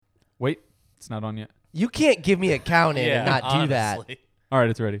Wait, it's not on yet. You can't give me a count in and not do that. honestly. All right,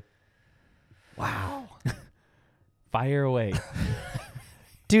 it's ready. Wow. Fire away.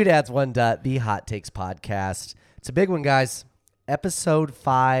 Doodads One Dut, the Hot Takes podcast. It's a big one, guys. Episode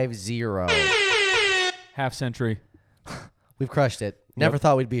 50. Half century We've crushed it. Never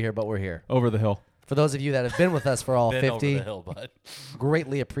thought we'd be here, but we're here. over the hill. For those of you that have been with us for all Been 50, over the hill, bud.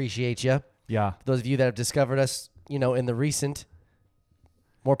 greatly appreciate you. Yeah. For those of you that have discovered us, in the recent,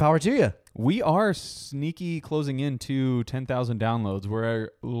 more power to you. We are sneaky closing in to 10,000 downloads. We're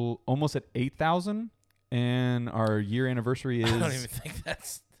almost at 8,000, and our year anniversary is... I don't even think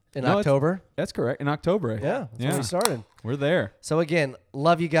that's... In No, October. That's correct. In October. Yeah, that's when we started. We're there. So again,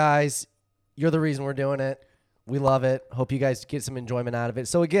 love you guys. You're the reason we're doing it. We love it. Hope you guys get some enjoyment out of it.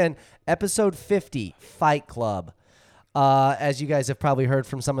 So again, episode 50, Fight Club. As you guys have probably heard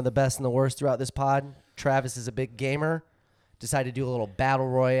from some of the best and the worst throughout this pod, Travis is a big gamer. Decided to do a little battle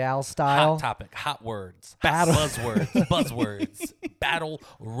royale style. Hot topic, hot words, Battle- buzzwords, battle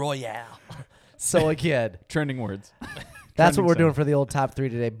royale. So again, Trending words. that's what Trending we're doing sound. for the old top 3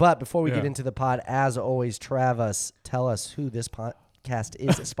 today. But before we get Yeah. into the pod, as always, Travis, tell us who this podcast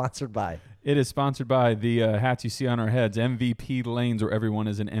is sponsored by. It is sponsored by the hats you see on our heads, MVP Lanes, where everyone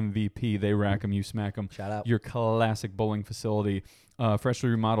is an MVP. They rack them, you smack them. Shout out. Your classic bowling facility, freshly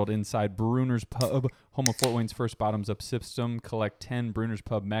remodeled inside Bruner's Pub, home of Fort Wayne's first bottoms up system. Collect 10 Bruner's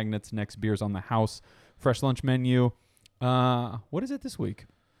Pub magnets, next beers on the house. Fresh lunch menu. What is it this week?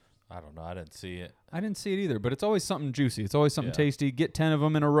 I don't know. I didn't see it. I didn't see it either, but it's always something juicy. It's always something Yeah. tasty. Get 10 of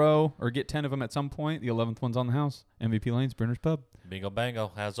them in a row, or get 10 of them at some point. The 11th one's on the house. MVP Lanes, Bruner's Pub. Bingo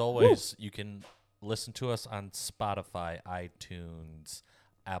bango. As always, you can listen to us on Spotify, iTunes,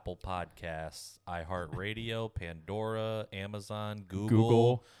 Apple Podcasts, iHeartRadio, Pandora, Amazon,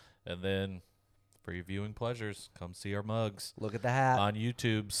 Google. And then for your viewing pleasures, come see our mugs Look at the hat. on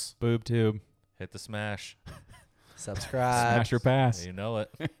YouTube's. Boob tube. Hit the smash. Subscribe. Smash your pass. You know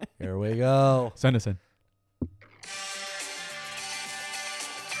it. Here we go. Send us in.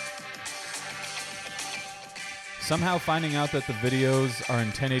 Somehow finding out that the videos are in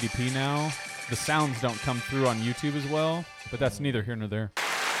 1080p now, the sounds don't come through on YouTube as well, but that's neither here nor there.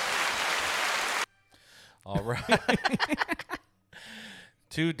 All right.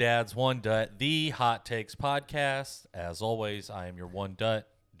 Two Dads, One Dut, the Hot Takes podcast. As always, I am your One Dut,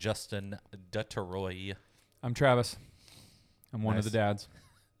 Justin Dutteroy. I'm Travis. I'm one of Nice. the dads.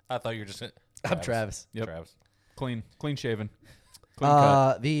 I thought you were just... I'm Travis. Yep. Travis. Clean shaven. Clean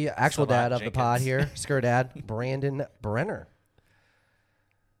cut. The actual Sabat dad of the pod Jenkins. here, Skir Dad, Brandon Brenner.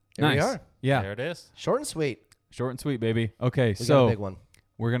 Here we Nice. are. Yeah. There it is. Short and sweet. Short and sweet, baby. Okay, We got a so big one.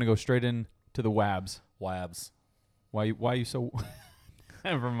 we're gonna go straight in to the wabs. Wabs. Why you so?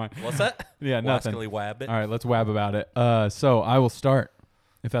 Never mind. What's that? Yeah, nothing. Wascally Wab it. All right, let's wab about it. So I will start,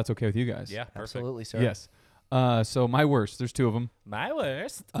 if that's okay with you guys. Yeah, perfect. Absolutely, sir. Yes. So my worst. There's 2 of them. My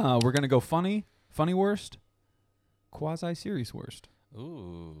worst. We're gonna go funny worst, quasi-serious worst.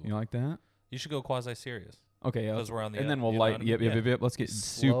 Ooh. You like that? You should go quasi-serious. Okay, yeah. Because we're on the and then we'll you know light. what I Yep, mean? yep, Yeah. yep, yep. Let's get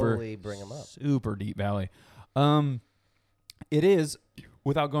super, Slowly bring 'em up. super deep valley. It is,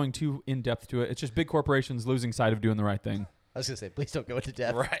 without going too in depth to it. It's just big corporations losing sight of doing the right thing. I was going to say, please don't go into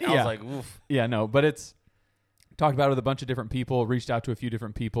depth. Right. I Yeah. was like, oof. Yeah, no, but it's talked about it with a bunch of different people. Reached out to a few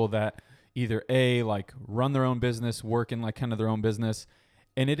different people that either like run their own business, work in like kind of their own business.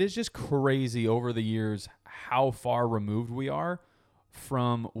 And it is just crazy over the years how far removed we are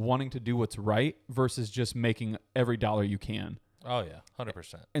from wanting to do what's right versus just making every dollar you can. Oh, yeah.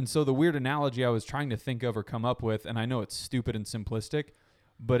 100%. And so the weird analogy I was trying to think of or come up with, and I know it's stupid and simplistic,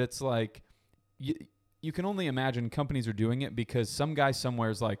 but it's like you can only imagine companies are doing it because some guy somewhere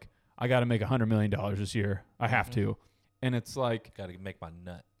is like, I got to make $100 million this year. I have to. And it's like, Got to make my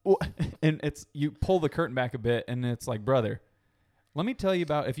nut. well, and it's, you pull the curtain back a bit and it's like, brother, let me tell you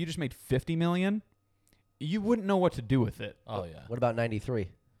about if you just made 50 million, you wouldn't know what to do with it. Oh, yeah. What about 93?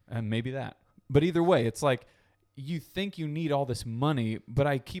 And maybe that. But either way, it's like you think you need all this money, but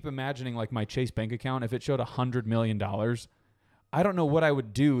I keep imagining like my Chase bank account, if it showed $100 million, I don't know what I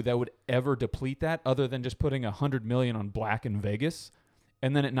would do that would ever deplete that other than just putting $100 million on black in Vegas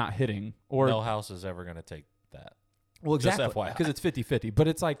and then it not hitting. Or No house is ever going to take that. well, just exactly, FYI. because it's 50-50. But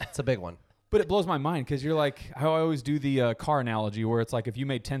it's like, It's a big one. but it blows my mind because you're like, how I always do the car analogy where it's like if you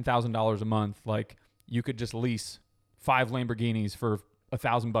made $10,000 a month, like you could just lease 5 Lamborghinis for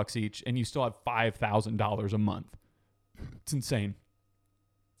 $1,000 each and you still have $5,000 a month. It's insane.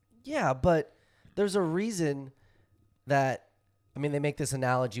 Yeah, but there's a reason that, I mean, they make this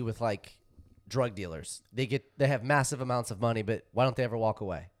analogy with like drug dealers. They have massive amounts of money, but why don't they ever walk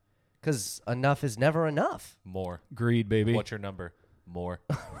away? Because enough is never enough. More. Greed, baby. What's your number? More.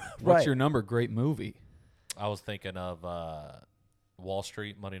 What's Right. your number? Great movie. I was thinking of Wall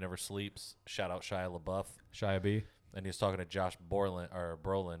Street, Money Never Sleeps. Shout out Shia LaBeouf. Shia B. And he was talking to Josh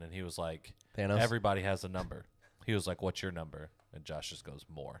Brolin, and he was like, Thanos. everybody has a number. He was like, what's your number? And Josh just goes,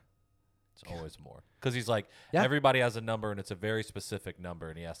 more. It's always more. Because he's like, Yeah. everybody has a number, and it's a very specific number.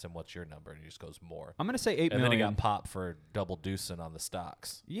 And he asked him, what's your number? And he just goes, more. I'm gonna say 8 And million. then he got popped for double deucing on the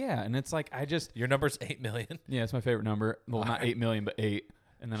stocks. Yeah, and it's like I just Your number's 8 million. yeah, it's my favorite number. Well, not 8 million, but 8,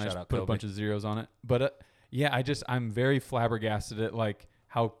 and then I Shout just out put a Kobe. bunch of zeros on it. But yeah, I'm very flabbergasted at like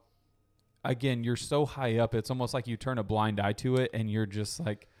how, again, you're so high up. It's almost like you turn a blind eye to it, and you're just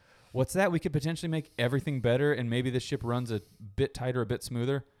like, what's that? We could potentially make everything better, and maybe the ship runs a bit tighter, a bit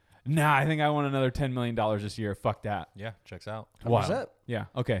smoother. Nah, I think I want another $10 million this year. Fuck that. Yeah, checks out. Wow. 100%. Yeah.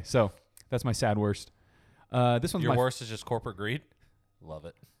 Okay. So that's my sad worst. This one's Your my worst is just corporate greed? Love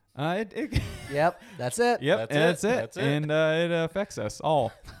it. Yep, that's it. Yep, That's that's it. it. That's it. And it affects us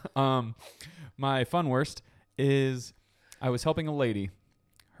all. My fun worst is I was helping a lady.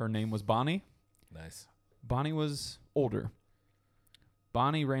 Her name was Bonnie. Nice. Bonnie was older.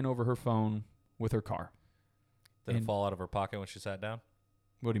 Bonnie ran over her phone with her car. Did it And- fall out of her pocket when she sat down?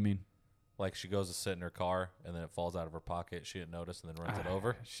 What do you mean? Like she goes to sit in her car, and then it falls out of her pocket. She didn't notice, and then runs it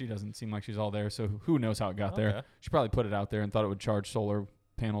over. She doesn't seem like she's all there, so who knows how it got there. Okay. She probably put it out there and thought it would charge solar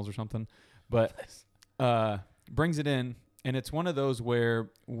panels or something. But brings it in, and it's one of those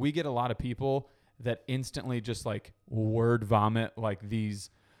where we get a lot of people that instantly just like word vomit like these,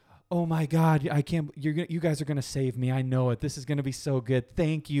 oh my God, I can't, you guys are going to save me. I know it. This is going to be so good.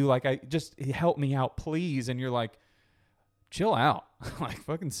 Thank you. Like, I just help me out, please. And you're like, chill out. Like,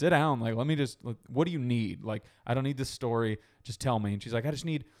 fucking sit down. Like, let me just, like, what do you need? Like, I don't need this story. Just tell me. And she's like, I just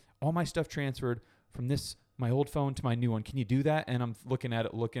need all my stuff transferred from my old phone to my new one. Can you do that? And I'm looking at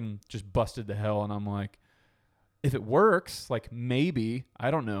it, looking just busted to hell. And I'm like, if it works, like maybe,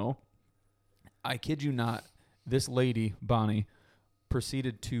 I don't know. I kid you not. This lady, Bonnie,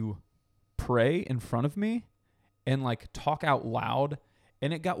 proceeded to pray in front of me and like talk out loud.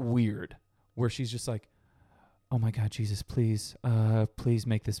 And it got weird where she's just like, oh my God, Jesus, please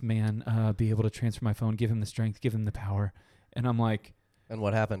make this man be able to transfer my phone. Give him the strength, give him the power. And I'm like, And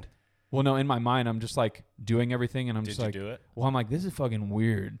what happened? well, no, in my mind, I'm just like doing everything. And I'm Did just you like, do it? well, I'm like, this is fucking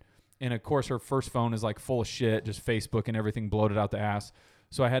weird. And of course, her first phone is like full of shit, just Facebook and everything bloated out the ass.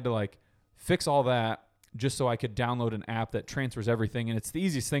 So I had to like fix all that just so I could download an app that transfers everything. And it's the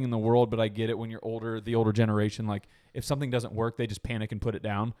easiest thing in the world, but I get it when you're older, the older generation. Like if something doesn't work, they just panic and put it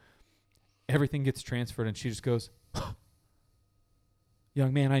down. Everything gets transferred, and she just goes,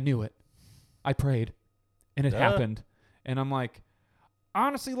 young man, I knew it. I prayed, and it Duh. happened. And I'm like,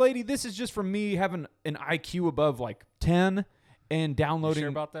 honestly, lady, this is just from me having an IQ above like 10 and You downloading. sure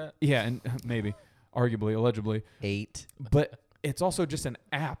about that? Yeah, and maybe, arguably, allegedly. 8. But it's also just an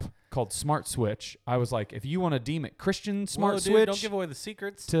app called Smart Switch. I was like, if you want to deem it Christian Smart Whoa, dude, Switch, don't give away the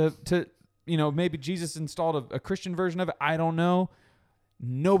secrets. to maybe Jesus installed a Christian version of it. I don't know.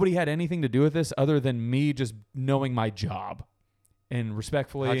 Nobody had anything to do with this other than me just knowing my job. And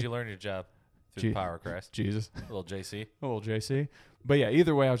respectfully, How'd you learn your job? Through the power of Christ. Jesus, Little JC. a little JC. But yeah,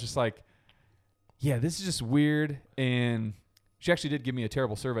 either way, I was just like, yeah, this is just weird. And she actually did give me a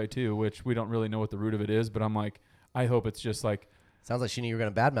terrible survey too, which we don't really know what the root of it is. But I'm like, I hope it's just like, Sounds like she knew you were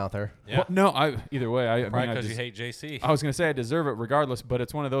going to badmouth her. Yeah. well, no, either way, I Probably mean, because you hate JC. I was going to say I deserve it regardless, but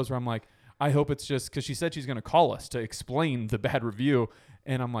it's one of those where I'm like, I hope it's just because she said she's going to call us to explain the bad review.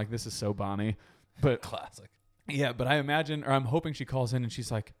 And I'm like, this is so Bonnie. But Classic. yeah, but I imagine, or I'm hoping she calls in and she's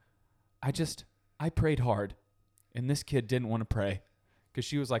like, I prayed hard. And this kid didn't want to pray because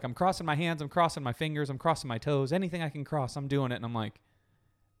she was like, I'm crossing my hands, I'm crossing my fingers, I'm crossing my toes. Anything I can cross, I'm doing it. And I'm like,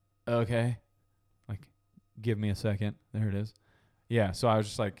 okay. Like, give me a second. There it is. Yeah. So I was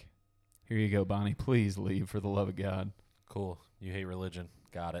just like, here you go, Bonnie. Please leave for the love of God. Cool. You hate religion.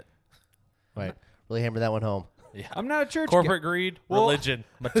 Got it. Right. Really hammer that one home. Yeah. I'm not a church guy. Corporate greed, Well- religion,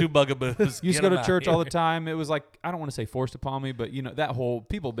 my two bugaboos. Used to Get go 'em to out church all the here. time. It was like, I don't want to say forced upon me, but that whole,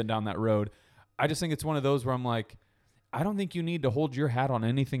 people have been down that road. I just think it's one of those where I'm like, I don't think you need to hold your hat on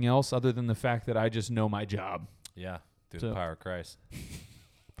anything else other than the fact that I just know my job. Yeah. Through So- the power of Christ.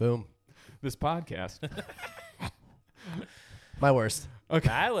 Boom. This podcast. My worst.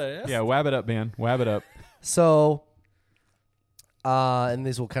 Okay. Yeah, wab it up, man. Wab it up. So, and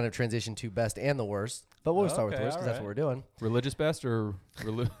these will kind of transition to best and the worst, but we'll start with the Okay, worst because that's alright. what we're doing. Religious best or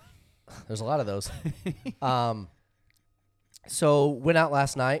There's a lot of those. So went out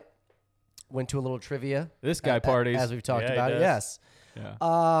last night. Went to a little trivia. this guy parties? as we've talked Yeah, he about. does. Yes.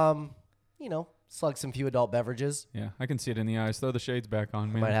 Yeah. Slugged some few adult beverages. Yeah, I can see it in the eyes. Throw the shades back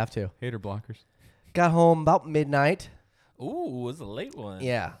on, man. Might have to. Hater blockers. Got home about midnight. Ooh, it was a late one.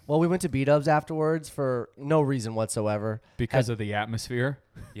 Yeah. Well, we went to B-Dubs afterwards for no reason whatsoever. Because of the atmosphere,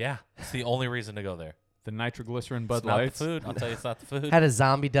 Yeah, it's the only reason to go there. the nitroglycerin It's Bud not the Lights. food. I'll tell you, it's not the food. Had a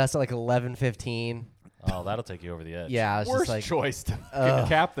zombie dust at like 11:15. Oh, that'll take you over the edge. Yeah, I was Worst just like, choice to ugh.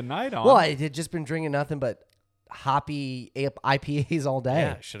 cap the night on. well, I had just been drinking nothing but hoppy IPAs all day.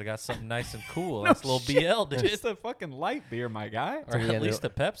 Yeah, should have got something nice and cool. That's a little BL, dude. It's a fucking light beer, my guy. Or we at ended least a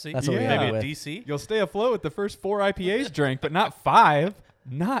Pepsi. that's what we Maybe ended a with. DC. You'll stay afloat with the first 4 IPAs drank, but not 5.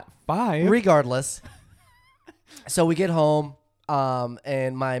 Not 5. Regardless, so we get home,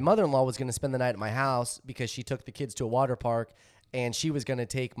 and my mother-in-law was going to spend the night at my house because she took the kids to a water park, and she was going to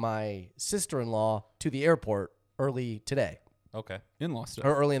take my sister-in-law to the airport early today, Okay. In-law stuff.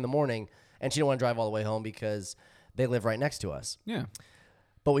 or early in the morning, and she didn't want to drive all the way home because they live right next to us. Yeah.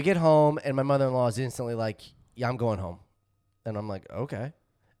 But we get home, and my mother-in-law is instantly like, yeah, I'm going home. And I'm like, okay.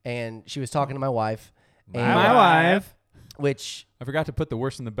 And she was talking to my wife, and My wife. which I forgot to put the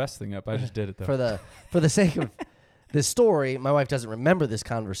worst and the best thing up. I just did it though. for the sake of this story, my wife doesn't remember this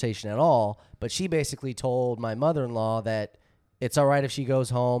conversation at all, but she basically told my mother-in-law that it's all right if she goes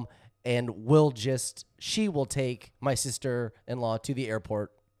home and she will take my sister-in-law to the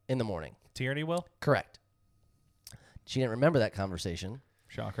airport in the morning. Tierney will? Correct. She didn't remember that conversation.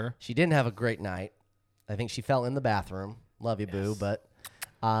 Shocker. She didn't have a great night. I think she fell in the bathroom. Love you, boo. But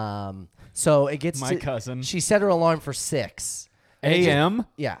so it gets My cousin. She set her alarm for 6 and it just- AM?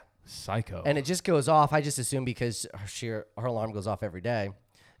 yeah, Psycho. and it just goes off. I just assume because her alarm goes off every day,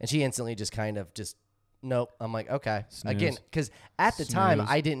 and she instantly just kind of just nope. I'm like, okay, again, Snooze. because at the time Snooze.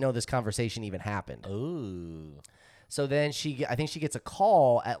 I didn't know this conversation even happened. Ooh. So then I think she gets a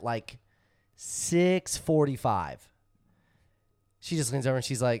call at like 6:45. She just leans over and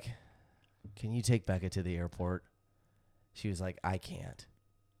she's like, "Can you take Becca to the airport?" She was like, "I can't.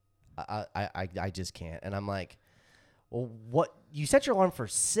 I just can't." And I'm like, "Well, what? You set your alarm for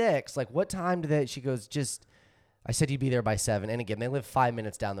 6. Like, what time did that?" She goes, I said you'd be there by 7. And again, they live 5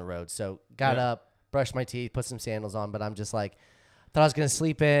 minutes down the road. So got up, brushed my teeth, put some sandals on. But I'm just like, thought I was going to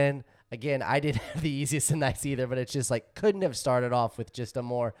sleep in. Again, I didn't have the easiest of nights either. But it's just like, couldn't have started off with just a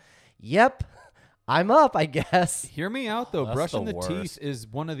more, yep, I'm up, I guess. Hear me out though. That's Brushing the the worst. teeth is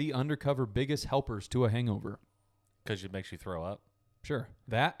one of the undercover biggest helpers to a hangover. Because it makes you throw up. Sure.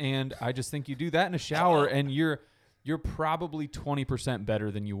 That, and I just think you do that in a shower and you're probably 20%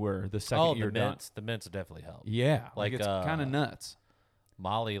 better than you were the second Oh, you're the done. mints. The mints definitely help. Yeah. Like, it's kind of nuts.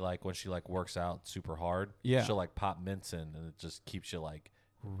 Molly, like when she like works out super hard, Yeah. she'll like pop mints in, and it just keeps you like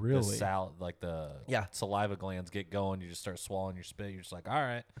Really? the Yeah. saliva glands get going. You just start swallowing your spit. You're just like, all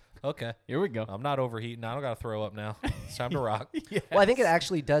right, okay, Here we go. I'm not overheating. I don't gotta throw up now. It's time to rock. Well, I think it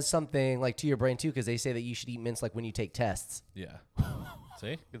actually does something like to your brain too, because they say that you should eat mints like when you take tests. Yeah.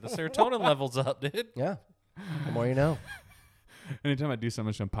 See, get the serotonin levels up, dude. Yeah. The more you know. Anytime I do something,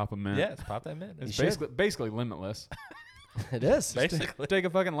 I'm just going to pop a mint. Yeah, it's pop that mint. It's should. basically limitless. It is. Basically. Take a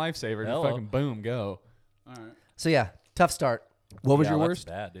fucking lifesaver and Hello. fucking boom, go. All right. So yeah, tough start. What was Yeah, your that's worst?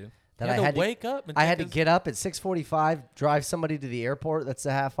 bad, dude. That you I had had to to- wake up. And I had to take get up at 6:45, drive somebody to the airport that's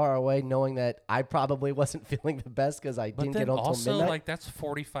a half hour away, knowing that I probably wasn't feeling the best because I But didn't then get home also, till midnight. like, that's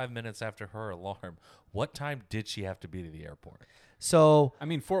 45 minutes after her alarm. What time did she have to be to the airport? So I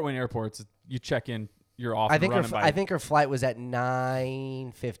mean, Fort Wayne Airport's, you check in, you're off I and think running by. I think her flight was at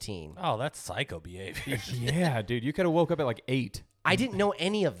 9:15. Oh, that's psycho behavior. Yeah, dude. You could have woke up at like 8. I didn't know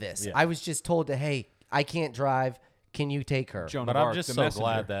any of this. Yeah. I was just told to, hey, I can't drive. Can you take her? Joan But of I'm Arc, just the so messenger.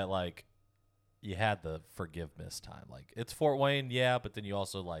 glad that, like, you had the forgiveness time. Like, it's Fort Wayne, yeah, but then you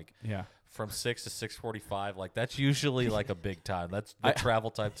also, like, Yeah. from 6 to 6:45, like, that's usually, like, a big time. That's the travel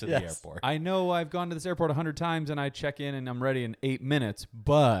time to the Yes. airport. I know I've gone to this airport 100 times and I check in and I'm ready in 8 minutes,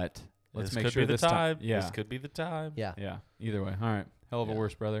 but let's this make could sure be the this time. Yeah. This could be the time. Yeah, Yeah. Either way. All right. Hell of a Yeah.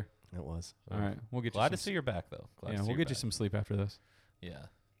 worst, brother. it was. All right. We'll get Glad you to some, see you're back, though. Glad yeah, to see we'll you're get you back. some sleep after this. Yeah.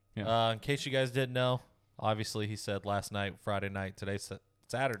 Yeah. In case you guys didn't know, obviously he said last night, Friday night, today's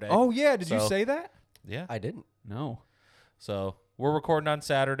Saturday. Oh, yeah. Did you So- say that? Yeah. I didn't. No. So we're recording on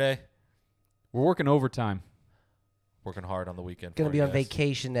Saturday. We're working overtime. Working hard on the weekend. Going to for be you on guys.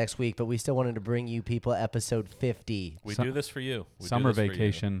 vacation next week, but we still wanted to bring you people episode 50. We Su- do this for you. We do Summer this for you.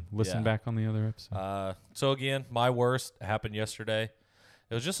 vacation. Listen Yeah. back on the other episode. So again, my worst happened yesterday.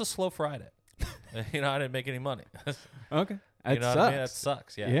 It was just a slow Friday. You know, I didn't make any money. Okay. You It know sucks. what I mean? That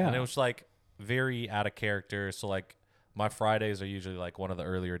sucks. Yeah. Yeah. And it was like very out of character. So like my Fridays are usually like one of the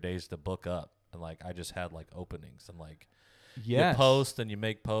earlier days to book up. And like I just had like openings and like Yes. you post and you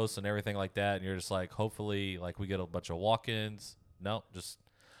make posts and everything like that. And you're just like, hopefully like we get a bunch of walk-ins. No, just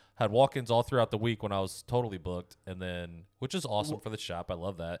had walk-ins all throughout the week when I was totally booked. And then, which is awesome for the shop. I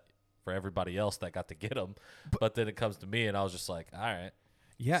love that. for everybody else that got to get them. But then it comes to me, and I was just like, all right.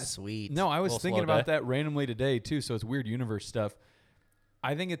 Yeah. Sweet. No, I was Little thinking slow about day. that randomly today too. So it's weird universe stuff.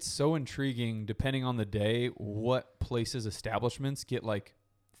 I think it's so intriguing, depending on the day, what places, establishments get like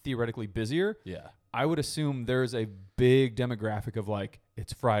theoretically busier. Yeah. I would assume there's a big demographic of like,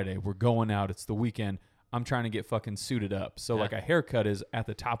 it's Friday, we're going out, it's the weekend, I'm trying to get fucking suited up. So Yeah. like a haircut is at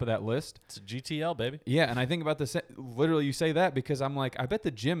the top of that list. It's a GTL, baby. Yeah, and I think about this. Literally, you say that because I'm like, I bet the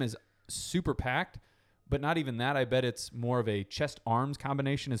gym is super packed, but not even that. I bet it's more of a chest arms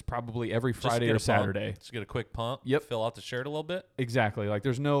combination. Is probably every Just Friday get or a pump. Saturday. Just get a quick pump. Yep. Fill out the shirt a little bit. Exactly. Like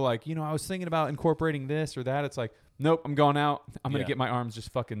there's no like, I was thinking about incorporating this or that. It's like, nope, I'm going out. I'm gonna Yeah. get my arms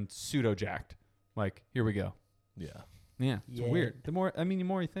just fucking pseudo jacked. Like here we go. Yeah. Yeah, it's Yeah. weird. The more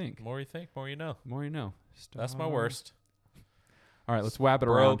you think, The more you think, more you know. the more you know. That's my Stop. worst. All right, let's wab it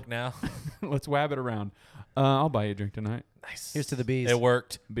around. Broke now. Let's wab it around. I'll buy you a drink tonight. Nice. Here's to the bees. It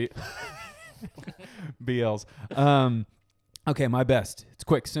worked. B- BLs. Okay, my best. It's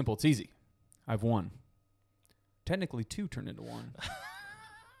quick, simple, it's easy. I've won. Technically, 2 turned into 1.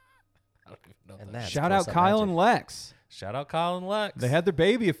 I don't even know And that. that's Shout out close-up Kyle magic. and Lex. Shout out Colin Lex. They had their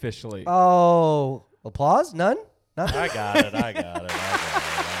baby officially. Oh, applause? None? None? I got it. I got it.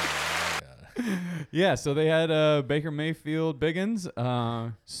 Yeah, so they had Baker Mayfield Biggins.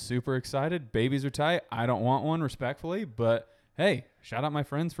 Super excited. Babies are tight. I don't want one, respectfully, but hey, shout out my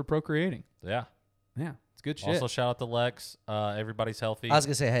friends for procreating. Yeah. Yeah, it's good shit. Also, shout out to Lex. Everybody's healthy. I was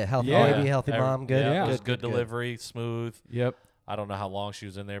going to say, hey, healthy Yeah. baby, healthy Every- mom. Good. Yeah, it was Good, good good. delivery, smooth. Yep. I don't know how long she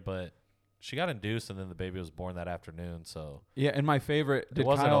was in there, but she got induced, and then the baby was born that afternoon. So Yeah, and my favorite, it did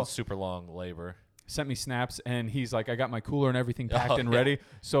wasn't Kyle a super long labor. sent me snaps, and he's like, I got my cooler and everything packed Oh, and yeah. ready.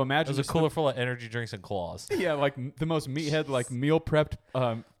 So It imagine was a just cooler full of energy drinks and claws. yeah, like the most meathead, like meal prepped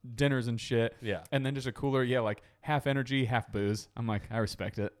dinners and shit. Yeah. And then just a cooler, yeah, like half energy, half booze. I'm like, I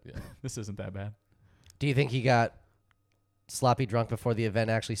respect it. Yeah. This isn't that bad. Do you think he got sloppy drunk before the event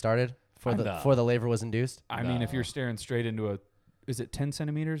actually started? No. Before the labor was induced? I mean, if No. you're staring straight into is it 10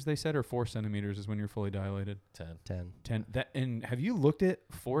 centimeters they said, or 4 centimeters is when you're fully dilated? 10. 10. 10. And have you looked at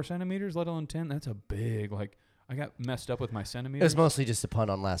 4 centimeters, let alone 10? That's a big, like, I got messed up with my It centimeters. was mostly just a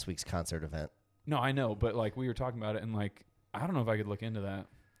pun on last week's concert event. No, I know, but like we were talking about it, and like, I don't know if I could look into that.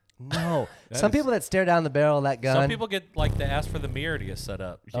 No. That Some is- people that stare down the barrel of that gun. Some people get like to ask for the mirror to get set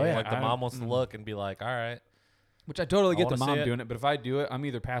up. Oh, yeah. Like the I mom don't- wants to look and be like, all right. Which I totally I get the wanna mom see it. doing it, but if I do it, I'm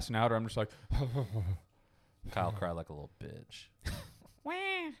either passing out or I'm just like, Kyle cried like a little bitch.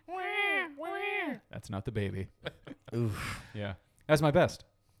 that's not the baby. Oof. Yeah. That's my best.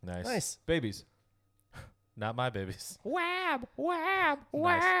 Nice. Nice. Babies. Not my babies. Wab, wab,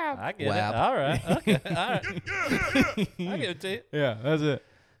 Nice. I get Wab. it. All right. Okay. All right. I give it to you. Yeah, that's it.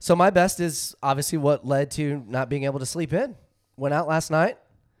 So my best is obviously what led to not being able to sleep in. Went out last night.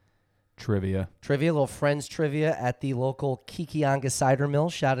 Trivia. Trivia, little friends trivia at the local Kikianga Cider Mill.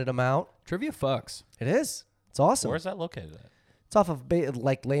 Shouted them out. Trivia fucks. It is. It's awesome. Where's that located at? It's off of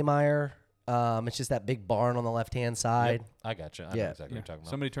like Laymeyer. It's just that big barn on the left-hand side. Yep. I got you. I know Yeah. exactly what you're talking about.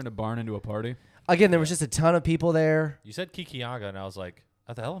 Somebody turned a barn into a party. Again, there was just a ton of people there. You said Kikianga, and I was like,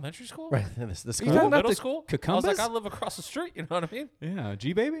 at the elementary school? Right. The You school. talking about Middle the school? I was Cucumbas? like, I live across the street. You know what I mean? Yeah,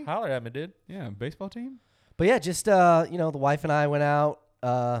 G baby. Holler at me, dude. Yeah, baseball team. But yeah, just the wife and I went out.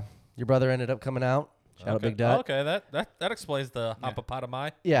 Your brother ended up coming out. Shout out okay. Big Dut. Okay, that explains the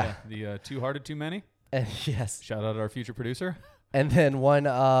hippopotamai. Yeah. The Too Hearted Too Many. And yes. Shout out to our future producer. And then one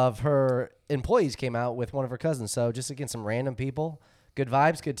of her employees came out with one of her cousins. So just again, some random people. Good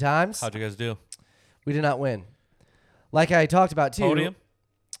vibes, good times. How'd you guys do? We did not win. Like I talked about too. Podium?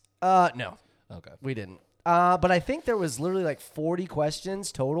 No, Okay. we didn't. But I think there was literally like 40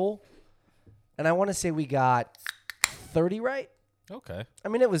 questions total. And I want to say we got 30 right. Okay. I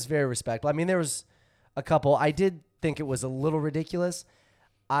mean, it was very respectable. I mean, there was a couple. I did think it was a little ridiculous.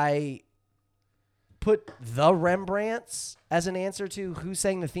 I put the Rembrandts as an answer to who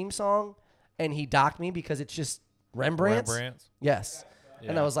sang the theme song, and he docked me because it's just Rembrandts. Rembrandts? Yes.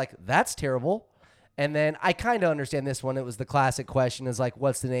 And I Yeah. was like, that's terrible. And then I kind of understand this one. It was the classic question is like,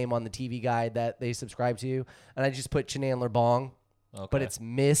 what's the name on the TV guide that they subscribe to? And I just put Chenandler Bong, Okay. but it's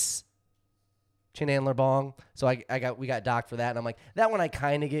Miss Chenandler Bong. So we got docked for that. And I'm like, that one I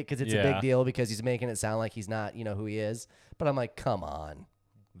kind of get because it's a Yeah. big deal because he's making it sound like he's not, who he is. But I'm like, come on.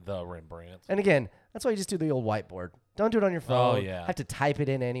 the Rembrandts. And again, that's why you just do the old whiteboard. Don't do it on your phone. Oh, yeah. Have to type it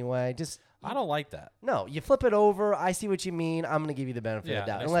in anyway. Just I don't like that. no, you flip it over. I see what you mean. I'm gonna give you the benefit Yeah, of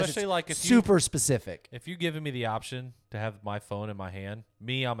the doubt, unless especially it's like if you- super specific. If you giving me the option to have my phone in my hand,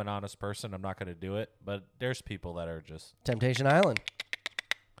 I'm an honest person. I'm not going to do it. But there's people that are just, Temptation Island.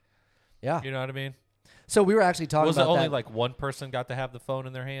 Yeah. you know what I mean? So we were actually talking Was it about only that. like one person got to have the phone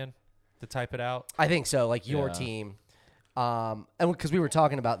in their hand? to type it out? I think so. Like your Yeah. team, and because we were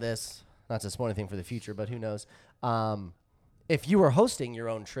talking about this, not to spoil anything for the future, but who knows? If you were hosting your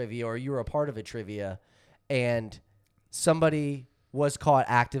own trivia or you were a part of a trivia, and somebody was caught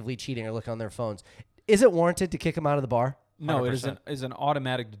actively cheating or looking on their phones, is it warranted to kick them out of the bar? No, it 100%. is an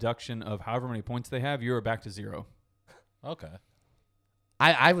automatic deduction of however many points they have. You're back to 0. Okay.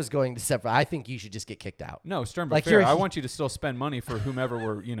 I was going to separate. I think you should just get kicked out. No, stern but Like, fair. you're- I want you to still spend money for whomever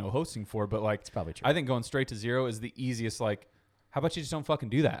we're hosting for, but like It's probably true. I think going straight to 0 is the easiest. Like, how about you just don't fucking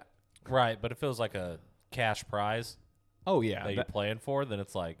do that? Right, but it feels like a cash prize Oh yeah, that you're playing for. Then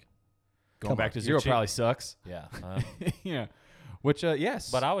it's like, going back to You're 0 cheap. probably sucks. yeah. Yeah, which yes,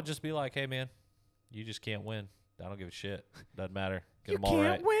 But I would just be like, hey man, you just can't win. I don't give a shit. Doesn't matter. Get them all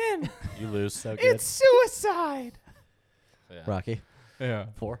right. win. You lose. So good. suicide. Yeah. Rocky Yeah,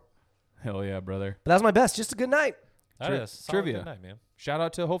 4. hell yeah, brother. But that was my best. Just a good night. That is solid trivia. good night, man. Shout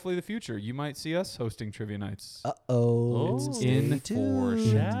out to hopefully the future. You might see us hosting trivia nights. Oh, in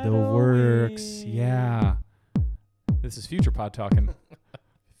tuned. the works. Yeah, this is Future Pod talking.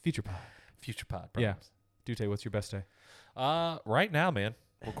 Future Pod. Future pod. Yeah. Promise. Dute, what's your best day? Right now, man.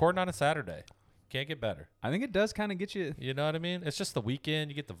 Recording on a Saturday. Can't get better. I think it does kind of get you. You know what I mean? It's just the weekend.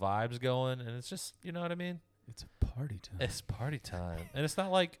 You get the vibes going, and it's just, you know what I mean? It's a party time. It's party time, and it's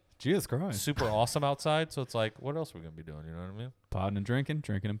not like Jesus Christ. super awesome outside. So it's like, what else are we gonna be doing? You know what I mean? Podding and drinking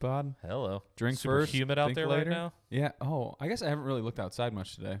and podding. Hello. Drink Super first, humid out think there later. right now. Yeah. Oh, I guess I haven't really looked outside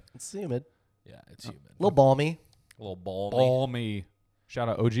much today. It's humid. Yeah, it's humid. A little balmy. A little balmy. Balmy. Shout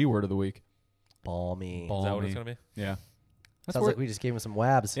out OG word of the week. Balmy. Is that what Balmy. it's gonna be? Yeah. That's Sounds where, like we just gave him some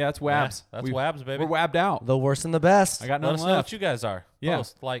wabs. yeah, that's wabs. Yeah, that's We- wabs, baby. We're wabbed out. The worst and the best. I got Let none us know what left. you guys are. Yeah.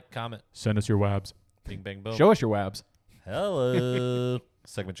 Post, like, comment. Send us your wabs. Bing, bang, boom. Show us your wabs. Hello.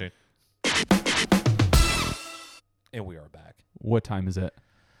 Segment change. And we are back. What time is it?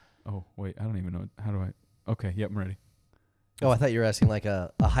 Oh, wait. I don't even know. How do I? Okay. Yep. I'm ready. Oh, I thought you were asking like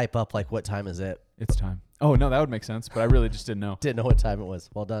a hype up, like what time is it? It's time. Oh, no, that would make sense, but I really just didn't know. Didn't know what time it was.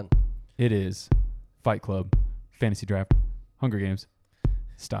 Well done. It is Fight Club, Fantasy Draft, Hunger Games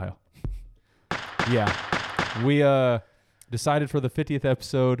style. Yeah. We decided for the 50th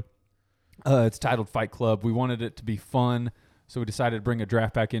episode, it's titled Fight Club. We wanted it to be fun, so we decided to bring a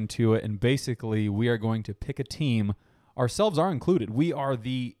draft back into it. And basically, we are going to pick a team. Ourselves are included. We are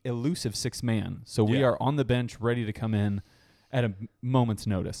the elusive sixth man. So we Yeah. are on the bench ready to come in at a moment's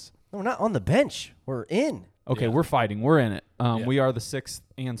notice. No, we're not on the bench. We're in. Okay, Yeah. we're fighting. We're in it. Yeah. We are the sixth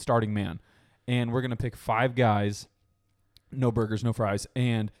and starting man. And we're going to pick 5 guys, no burgers, no fries.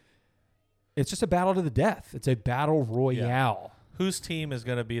 And it's just a battle to the death. It's a battle royale. Whose team is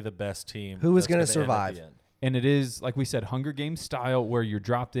going to be the best team? Who is that's gonna end at survive? the end? And it is, like we said, Hunger Games style where you're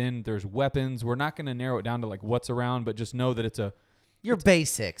dropped in. There's weapons. We're not going to narrow it down to like what's around, but just know that it's a Your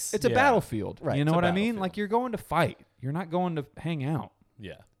basics. a Yeah. battlefield. Right, You know it's a what I mean? battlefield. Like you're going to fight. You're not going to hang out.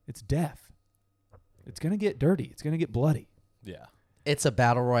 Yeah. It's death. It's going to get dirty. It's going to get bloody. Yeah. It's a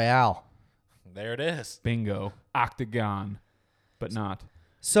battle royale. There it is. Bingo. Octagon. But not.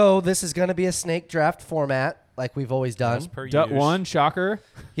 So this is going to be a snake draft format, like we've always done. As per Dut usual. one, shocker.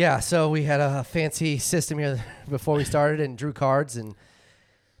 Yeah, so we had a fancy system here before we started and drew cards, and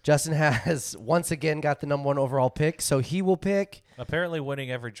Justin has once again got the number 1 overall pick, so he will pick. Apparently, winning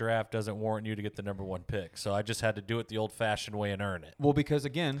every draft doesn't warrant you to get the number 1 pick. So I just had to do it the old-fashioned way and earn it. Well, because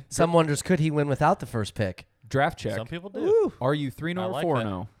again, Some wonders, could he win without the first pick? draft check. Some people do. Woo. Are you 3-0 I or like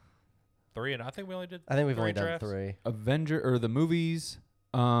 4-0? 3 and I think we only did. I think we've 3 only done drafts. 3. Avenger or the movies,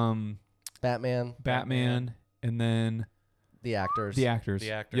 Batman, Batman, and then the actors. the actors.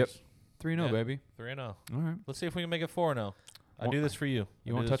 The actors. Yep. 3-0, Yeah. baby. 3-0. All right. Let's see if we can make it 4-0. I Well, do this for you.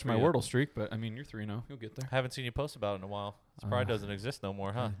 You I won't do this touch for my you. Wordle streak, but I mean, you're 3-0. You'll get there. Haven't seen you post about it in a while. It probably doesn't exist no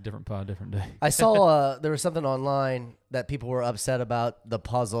more, huh? Different pod, different day. I saw there was something online that people were upset about the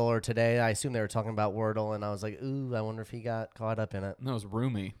puzzle, or today I assume they were talking about Wordle, and I was like, ooh, I wonder if he got caught up in it. No, it was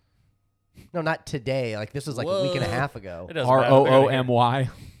Roomy. No, not today. Like this was like a week and a Whoa. half ago. It doesn't matter. They're gonna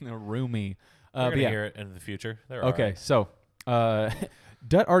hear- Roomy. Roomy. They're But gonna yeah. hear it in the future. They're Okay, all right. so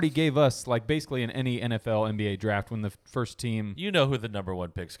Dutt already gave us like basically in any NFL, NBA draft when the first team. You know who the number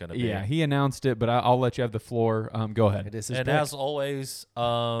 1 pick's gonna be. Yeah, he announced it, but I'll let you have the floor. Go ahead. It is his And pick. as always,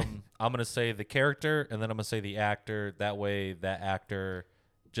 I'm gonna say the character, and then I'm gonna say the actor. That way, that actor,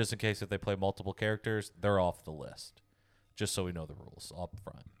 just in case if they play multiple characters, they're off the list. Just so we know the rules up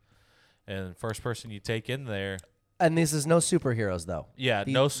front. And first person you take in there, And this is no superheroes though. yeah,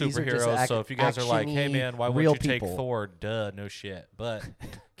 The- no these are just superheroes. So if you guys are like, hey action-y, man, why real wouldn't you people. take Thor? Duh, no shit. But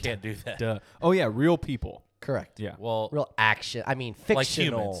can't do that. Duh. Oh yeah, real people. Correct. Yeah. Well, Real action. I mean, like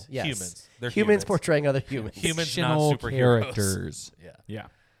fictional. humans. Yes. Humans. They're humans humans. portraying other humans. Humans, Fictional not superheroes. characters. Yeah. Yeah.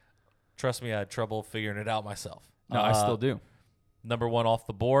 Trust me, I had trouble figuring it out myself. No, I still do. Number 1 off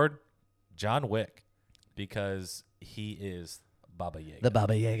the board, John Wick, because he is Baba Yaga. The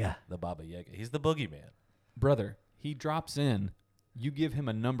Baba Yaga. The Baba Yaga. He's the boogeyman. Brother, he drops in. You give him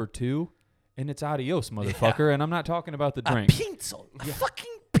a number 2, and it's adios, motherfucker. And I'm not talking about the drink. Pencil. Fucking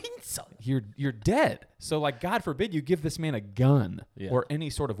pencil. You're dead. So, like, God forbid you give this man a gun Yeah. or any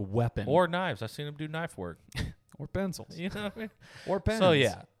sort of weapon. Or knives. I've seen him do knife work. Or pencils. You know what I mean? Or pens. So,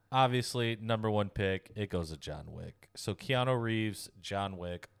 yeah. Obviously, number 1 pick, it goes to John Wick. So, Keanu Reeves, John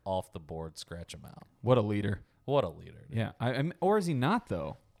Wick, off the board, scratch him out. What a leader. What a leader. Dude. Yeah. Or is he not,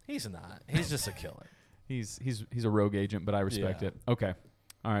 though? He's not. He's just a killer. He's a rogue agent, but I respect Yeah. it. Okay.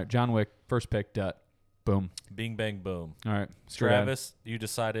 All right. John Wick, first pick, Dut. Boom. Bing, bang, boom. All right. straight ahead. Travis, you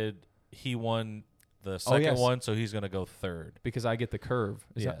decided he won the second yes. one, so he's going to go third. Because I get the curve.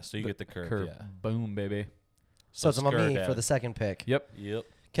 Is Yeah, that so you get the curve, yeah. Boom, baby. So it's on Skirt me Dad. for the second pick. Yep. Yep.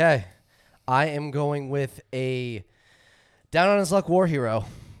 Okay. I am going with a down on his luck war hero.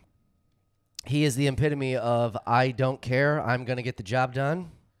 He is the epitome of I don't care. I'm going to get the job done.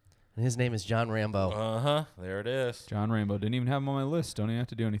 And his name is John Rambo. Uh-huh. There it is. John Rambo. Didn't even have him on my list. Don't even have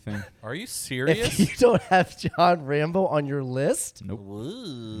to do anything. Are you If serious? you don't have John Rambo on your list, Nope.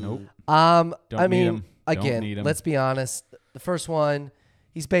 Ooh. Nope. I Don't need mean, him. Don't again, need him. let's be honest. The first one,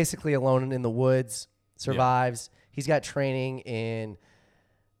 he's basically alone in the woods, survives. He's got training in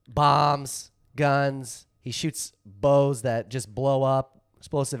bombs, guns. He shoots bows that just blow up,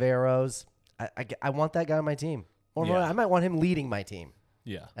 explosive arrows. I want that guy on my team. Or Yeah. I might want him leading my team.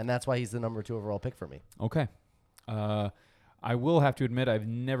 Yeah. And that's why he's the number 2 overall pick for me. Okay. I will have to admit I've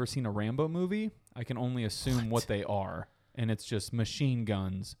never seen a Rambo movie. I can only assume what they are. And it's just machine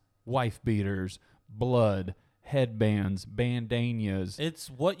guns, wife beaters, blood, headbands, bandanas.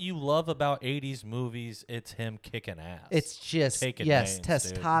 It's what you love about 80s movies. It's him kicking ass. It's just, Taking yes,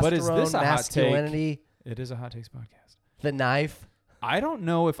 names, dude. testosterone, But is this a hot take? masculinity, It is a Hot Takes podcast. the knife. I don't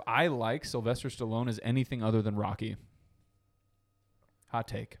know if I like Sylvester Stallone as anything other than Rocky. Hot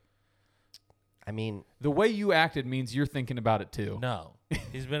take. I mean, The way you acted means you're thinking about it too. No.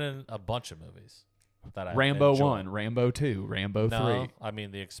 He's been in a bunch of movies that I Rambo enjoy. 1, Rambo 2, Rambo 3. No, I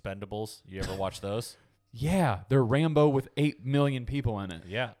mean The Expendables. You ever watch those? Yeah, they're Rambo with 8 million people in it.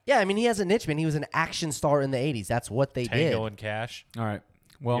 Yeah. yeah, I mean, he has a niche, man. He was an action star in the 80s. That's what they Tango did. and Cash. All right.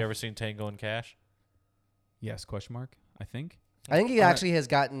 Well, You ever seen Tango and Cash? yes, question mark, I think. I think he actually has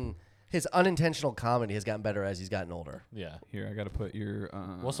gotten his unintentional comedy has gotten better as he's gotten older. Yeah. Here, I got to put your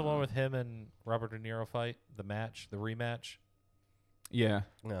What's the one with him and Robert De Niro fight? The match? The rematch? Yeah.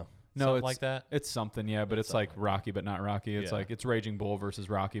 No. No, Something it's like that? It's something, yeah, but It's it's like something. Rocky but not Rocky. It's Yeah. like it's Raging Bull versus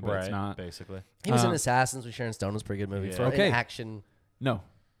Rocky, but it's not. Basically. He was in Uh, Assassins with Sharon Stone. It was a pretty good movie Yeah. for Okay. an action. No.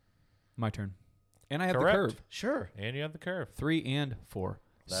 My turn. And I have Correct. the curve. Sure. And you have the curve. 3 and 4.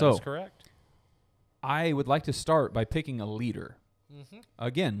 That is So, correct. I would like to start by picking a leader. Mm-hmm.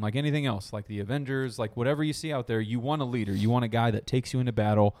 Again, like anything else, like the Avengers, like whatever you see out there, you want a leader. You want a guy that takes you into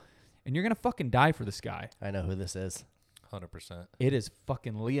battle, and you're going to fucking die for this guy. I know who this is. 100%. It is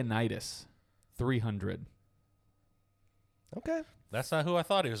fucking Leonidas, 300. Okay. That's not who I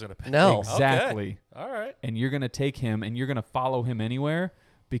thought he was going to pick. No. Exactly. Okay. All right. And you're going to take him, and you're going to follow him anywhere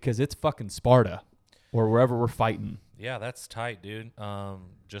because it's fucking Sparta or wherever we're fighting. Yeah, that's tight, dude.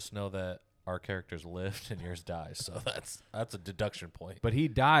 Just know that our characters lived and yours dies, so that's a deduction point. But he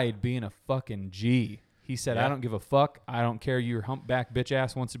died being a fucking G. He said, Yeah. I don't give a fuck. I don't care. Your humpback bitch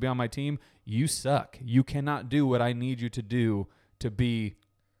ass wants to be on my team. You suck. You cannot do what I need you to do to be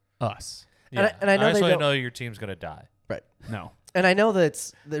us. Yeah. And I know just they want to don't- know your team's going to die. Right. No. And I know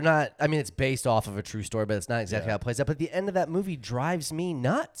that they're not, I mean, it's based off of a true story, but it's not exactly Yeah. how it plays out. But the end of that movie drives me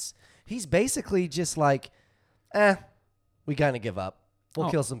nuts. He's basically just like, we kind of give up. We'll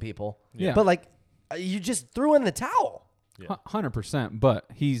Oh. kill some people. Yeah. But like, you just threw in the towel. Yeah. 100%. But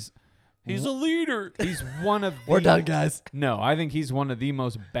he's He's a leader. he's one of We're the- done, guys. No, I think he's one of the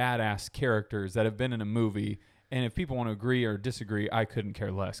most badass characters that have been in a movie. And if people want to agree or disagree, I couldn't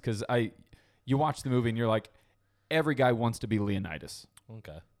care less. Because you watch the movie and you're like, every guy wants to be Leonidas.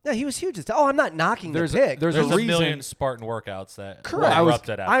 Okay. Yeah, he was huge. I'm not knocking There's the pick. there's There's a a reason. million Spartan workouts that Correct.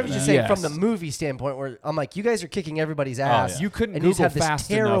 erupted after I was just that. saying from Yes. the movie standpoint where I'm like, you guys are kicking everybody's ass. yeah. You couldn't And you just Google have this fast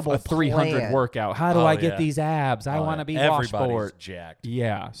enough terrible a 300 plan. workout. How do Oh, I get yeah. these abs? I Oh, want to yeah. be Everybody's washboard. jacked.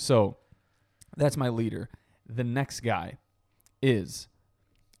 Yeah. So that's my leader. The next guy is,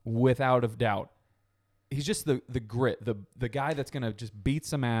 without a doubt, he's just the grit, the guy that's going to just beat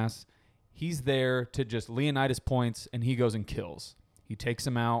some ass. He's there to just Leonidas points, and he goes and kills. He takes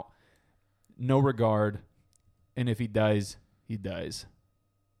him out, no regard, and if he dies, he dies.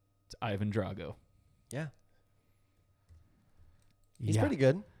 It's Ivan Drago. Yeah. He's Yeah. pretty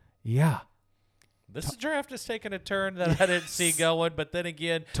good. Yeah. This draft is taking a turn that I didn't see going, but then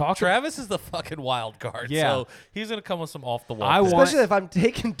again, Talk- Travis is the fucking wild card. Yeah. So he's going to come with some off the wall. I picks. want- Especially if I'm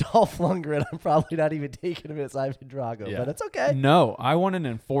taking Dolph Lundgren, I'm probably not even taking him as Ivan Drago, Yeah. but it's okay. No, I want an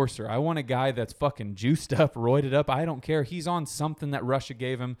enforcer. I want a guy that's fucking juiced up, roided up. I don't care. He's on something that Russia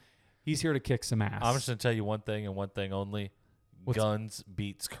gave him. He's here to kick some ass. I'm just going to tell you one thing and one thing only. Guns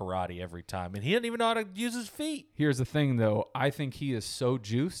beats karate every time. And he didn't even know how to use his feet. Here's the thing, though. I think he is so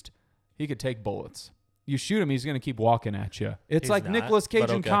juiced, he could take bullets. You shoot him, he's going to keep walking at you. It's He's like not, Nicolas Cage but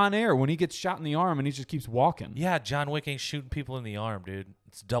in okay. Con Air when he gets shot in the arm and he just keeps walking. Yeah, John Wick ain't shooting people in the arm, dude.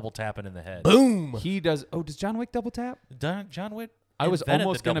 It's double tapping in the head. Boom. He does. Oh, does John Wick double tap? John Wick. I was invented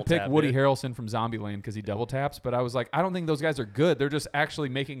almost the going to double pick tap, Woody dude. Harrelson from Zombieland because he double taps, but I was like, I don't think those guys are good. They're just actually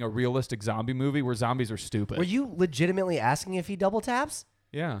making a realistic zombie movie where zombies are stupid. Were you legitimately asking if he double taps?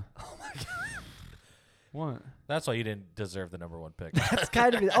 Yeah. Oh my god. What? That's why you didn't deserve the number one pick. That's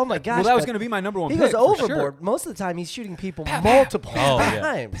kind of oh my gosh. Well, that was but going to be my number one he pick. goes for overboard. Sure. Most of the time, he's shooting people multiple Oh, yeah.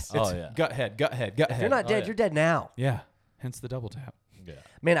 times. Oh, yeah. Gut head, gut head, gut If head. you're not Oh, dead, yeah. you're dead now. Yeah. Hence the double tap. Yeah.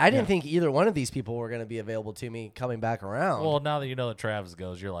 Man, I didn't Yeah. think either one of these people were going to be available to me coming back around. Well, now that you know that Travis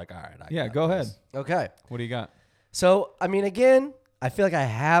goes, you're like, all right. Yeah, go ahead. okay. What do you got? So, I mean, again, I feel like I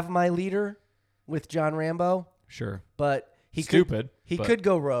have my leader with John Rambo, Sure. but he Stupid, He but- could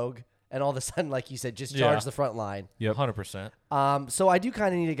go rogue, and all of a sudden, like you said, just Yeah. charge the front line. Yep. 100%. So I do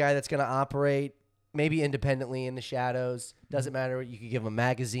kind of need a guy that's going to operate maybe independently in the shadows. Doesn't matter. You could give him a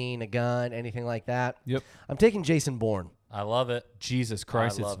magazine, a gun, anything like that. Yep. I'm taking Jason Bourne. I love it. Jesus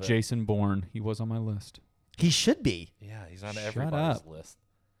Christ, I it's love it. Jason Bourne. He was on my list. He should be. Yeah, he's on Shut everybody's up. list.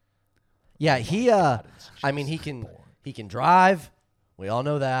 Yeah, he. I mean, he can drive. We all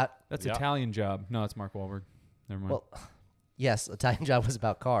know that. That's Yeah. Italian Job. No, it's Mark Wahlberg. Never mind. Well, yes, Italian Job was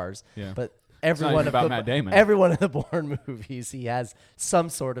about cars. Yeah. But not everyone even about Matt Damon. Every one of the Bourne movies, he has some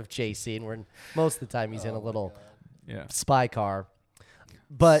sort of chase scene where most of the time he's in a little yeah. spy car.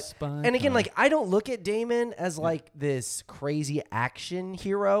 But Spy and again, car. like I don't look at Damon as like this crazy action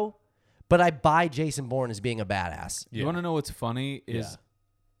hero, but I buy Jason Bourne as being a badass. You want to know what's funny is Yeah.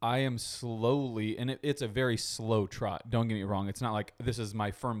 I am slowly, and it's a very slow trot. Don't get me wrong. It's not like this is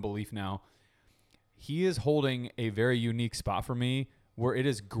my firm belief now. He is holding a very unique spot for me where it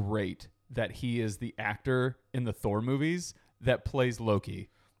is great that he is the actor in the Thor movies that plays Loki.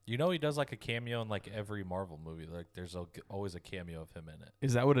 You know he does like a cameo in like every Marvel movie. Like there's always a cameo of him in it.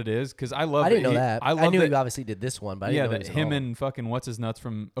 Is that what it is? Because I love I didn't that know he- that. I I love knew that, he obviously did this one, but I yeah, didn't know that he was in him all of and fucking what's his nuts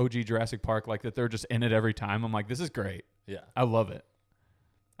from OG Jurassic Park, like that they're just in it every time. I'm like, this is great. Yeah. I love it.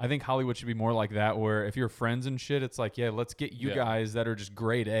 I think Hollywood should be more like that, where if you're friends and shit, it's like, yeah, let's get you Yeah. guys that are just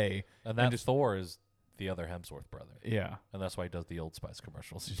grade A. And that just- Thor is the other Hemsworth brother. Yeah. And that's why he does the Old Spice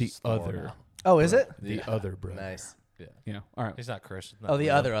commercials. He's The just Thor other. now. Oh, is it? The Yeah. other brother. Nice. Yeah. Yeah. All right. He's not Chris. Oh, the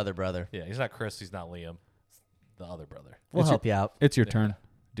other brother. Yeah, he's not Chris. He's not Liam. It's the other brother. We'll It's help you out. It's your turn,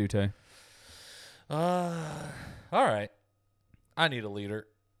 Dute. All right. I need a leader.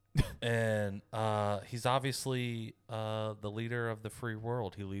 And he's obviously the leader of the free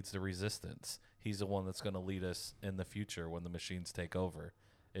world. He leads the resistance. He's the one that's going to lead us in the future when the machines take over.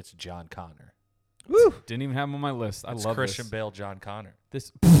 It's John Connor. Woo! Didn't even have him on my list. I It's love Christian this. Bale, John Connor.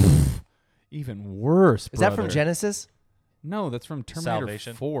 This even worse. Is that from brother. Genesis? No, that's from Terminator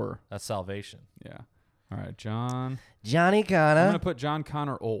Salvation? 4. That's salvation. Yeah. All right, John. Johnny I'm Connor. gonna put John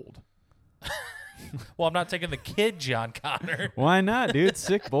Connor old. Well, I'm not taking the kid John Connor. Why not, dude?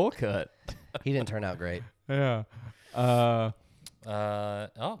 Sick bowl cut. He didn't turn out great. Yeah.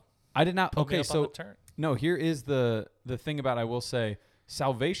 I did not. Put me Okay, up on so the turn. no. Here is the thing about. I will say,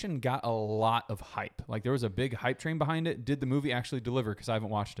 Salvation got a lot of hype. Like there was a big hype train behind it. Did the movie actually deliver? Because I haven't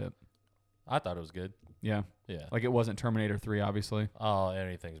watched it. I thought it was good. Yeah. Yeah. Like it wasn't Terminator 3, obviously. Oh,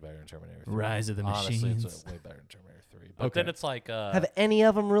 anything's better than Terminator 3. Rise of the Honestly, Machines. it's way better than Terminator 3. But Okay. then it's like Have any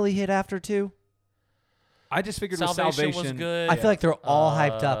of them really hit after 2? I just figured Salvation, with Salvation was good. I feel like they're all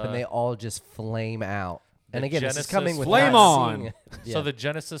hyped up and Uh, they all just flame out. And the again, this is Genesis- coming with Flame not on! seeing- Yeah. So the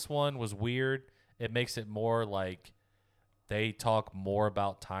Genesis one was weird. It makes it more like they talk more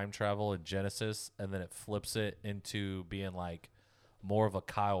about time travel in Genesis, and then it flips it into being like more of a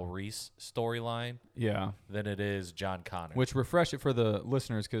Kyle Reese storyline Yeah. than it is John Connor. Which refresh it for the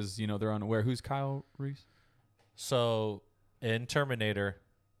listeners because they're unaware. Who's Kyle Reese? So in Terminator,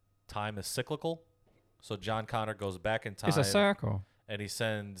 time is cyclical. So John Connor goes back in time. It's a circle. And he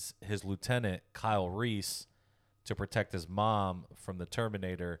sends his lieutenant, Kyle Reese, to protect his mom from the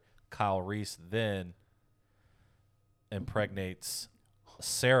Terminator. Kyle Reese then impregnates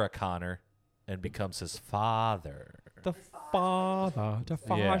Sarah Connor and becomes his father. The father. The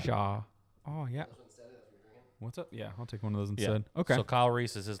Yeah. father. Oh yeah. What's up? Yeah, I'll take one of those Yeah. instead. Okay. So Kyle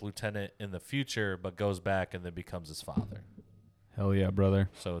Reese is his lieutenant in the future, but goes back and then becomes his father. Hell yeah, brother.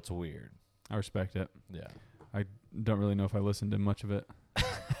 So it's weird. I respect it. Yeah. I don't really know if I listened to much of it.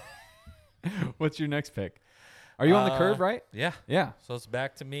 What's your next pick? Are you on the curve, right? Yeah. Yeah. So it's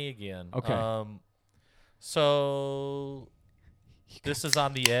back to me again. Okay. So this is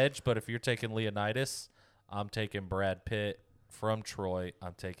on the edge, but if you're taking Leonidas, I'm taking Brad Pitt from Troy.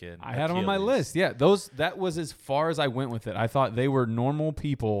 I'm taking I had them on my Achilles. list. Yeah, that was as far as I went with it. I thought they were normal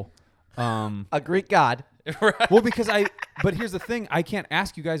people. A Greek god. Well, but here's the thing: I can't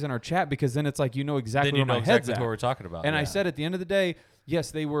ask you guys in our chat because then it's like you know exactly Then you where know my head's exactly at. what we're talking about. And I yeah. said at the end of the day, yes,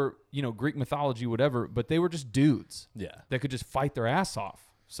 they were Greek mythology, whatever, but they were just dudes Yeah. that could just fight their ass off.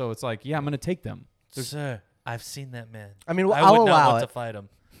 So it's like, yeah, I'm gonna take them. Sir, I've seen that man. I mean, I I'll would not allow want it. to fight him.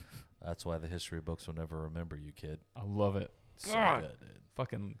 That's why the history books will never remember you, kid. I love it. So God. good, dude.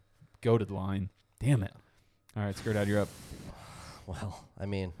 Fucking goated line. Damn it. All right, Skirt Dad, you're up. Well, I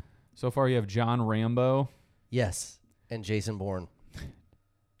mean, So far, you have John Rambo, yes, and Jason Bourne.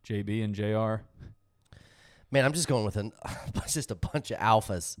 JB, and JR. Man, I'm just going with just a bunch of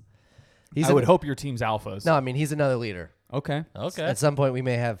alphas. I would hope your team's alphas. No, I mean he's another leader. Okay. Okay. At some point, we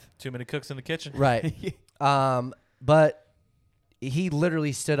may have Too many cooks in the kitchen. right. But he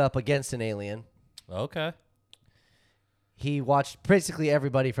literally stood up against an alien. Okay. He watched basically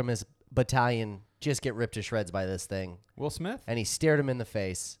everybody from his battalion just get ripped to shreds by this thing, Will Smith? and he stared him in the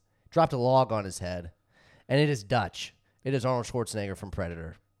face, dropped a log on his head, and it is Dutch. It is Arnold Schwarzenegger from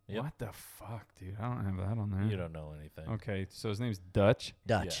Predator. Yep. What the fuck, dude? I don't have that on there. You don't know anything. Okay, so his name's Dutch.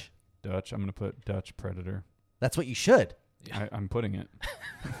 Dutch. Dutch. I'm going to put Dutch Predator. That's what you should. I'm putting it.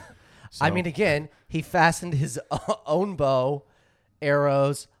 I So, mean, again, he fastened his own bow,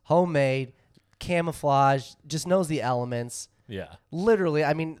 arrows, homemade, camouflage, just knows the elements. Yeah. Literally,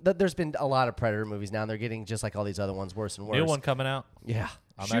 I mean, there's been a lot of Predator movies now, and they're getting just like all these other ones worse and worse. New one coming out. Yeah.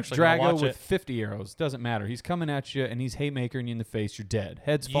 I'm shoot actually gonna Drago watch with it. 50 arrows. Doesn't matter. He's coming at you, and he's haymakering you in the face. You're dead.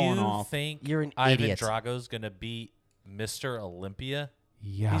 Head's falling You off. think You're an Ivan idiot. Drago's gonna beat Mr. Olympia?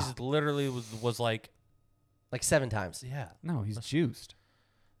 Yeah. He's literally was like, Like 7 times. yeah. No, he's juiced.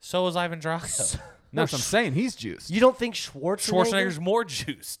 So is Ivan Drago. That's what I'm saying. He's juiced. You don't think Schwarzenegger? Schwarzenegger's more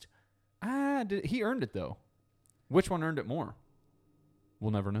juiced. He earned it, though. Which one earned it more? We'll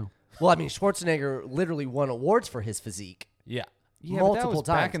never know. Well, I mean, Schwarzenegger literally won awards for his physique. Yeah. Yeah, but that Multiple was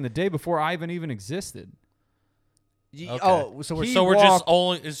back times. in the day before Ivan even existed. Okay. Oh, so we're He So we're just walked-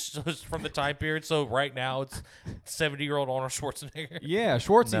 only it's just from the time period. So right now it's 70-year-old Arnold Schwarzenegger. Yeah,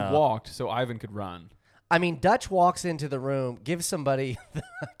 Schwartzy No. walked so Ivan could run. I mean, Dutch walks into the room, gives somebody the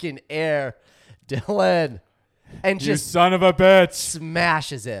fucking air, Dylan, and You just son of a bitch.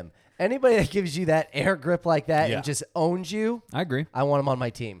 smashes him. Anybody that gives you that air grip like that Yeah. and just owns you, I agree. I want him on my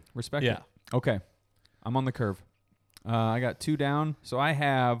team. Respect Yeah. it. Okay. I'm on the curve. I got 2 down. So I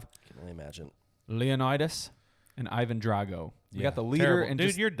have I can only imagine. Leonidas and Ivan Drago. You Yeah. got the leader Terrible. and dude,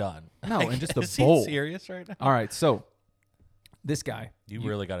 just you're done. no, and just the Is he bowl. serious right now? All right, so this guy. You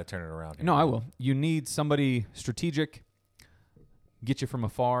really got to turn it around. Here. No, I will. You need somebody strategic, get you from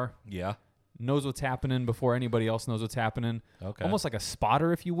afar, Yeah. knows what's happening before anybody else knows what's happening. Okay. Almost like a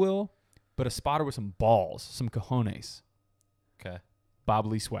spotter, if you will, but a spotter with some balls, some cojones. Okay. Bob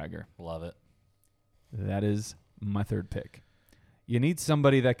Lee Swagger. Love it. That is my third pick. You need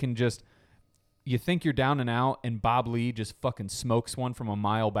somebody that can just, you think you're down and out, and Bob Lee just fucking smokes one from a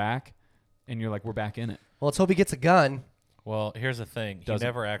mile back, and you're like, we're back in it. Well, let's hope he gets a gun. Well, here's the thing. He Doesn't.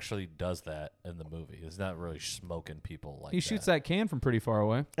 never actually does that in the movie. He's not really smoking people like He shoots that can from pretty far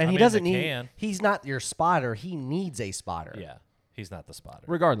away. And I he mean, doesn't they need, can. he's not your spotter. He needs a spotter. Yeah. He's not the spotter.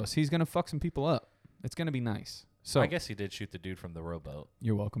 Regardless, he's going to fuck some people up. It's going to be nice. So I guess he did shoot the dude from the rowboat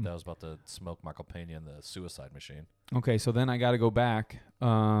you're welcome. that was about to smoke Michael Pena in the suicide machine. Okay, so then I got to go back,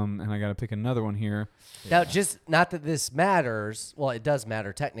 and I got to pick another one here. Now, just not that this matters. Well, it does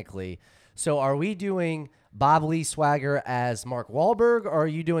matter technically. So, are we doing Bob Lee Swagger as Mark Wahlberg, or are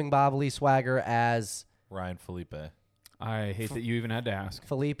you doing Bob Lee Swagger as Ryan Felipe. I hate that you even had to ask.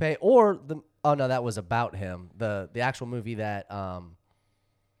 Felipe, or the? Oh no, that was about him. The actual movie that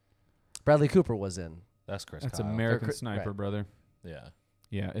Bradley Cooper was in. That's Chris That's Kyle. American Or- Sniper, right. brother. Yeah.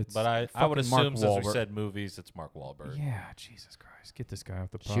 Yeah, it's. But I would fucking Mark assume since we Wahlberg. said movies, it's Mark Wahlberg. Yeah, Jesus Christ, get this guy off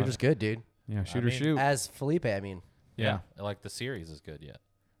the pod. Shooter's good, dude. Yeah, shooter mean, shoot. As Felipe, I mean, Yeah. Like the series is good yet.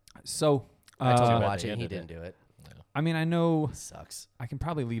 So, I told too him bad to watch they it. He ended didn't it. do it. I mean, I know Sucks. I can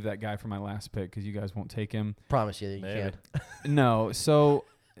probably leave that guy for my last pick because you guys won't take him. Promise you, you Maybe. can. No, so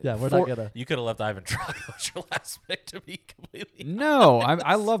Yeah, we're For- not gonna. You could have left Ivan Drago as your last pick to be completely. No,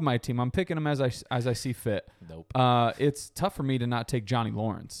 I love my team. I'm picking them as I see fit. Nope. It's tough for me to not take Johnny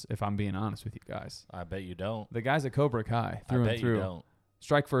Lawrence, if I'm being honest with you guys. I bet you don't. The guy's at Cobra Kai through I and bet through. you don't.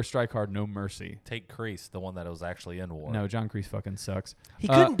 Strike first, strike hard, no mercy. Take Kreese, the one that was actually in war. No, John Kreese fucking sucks. He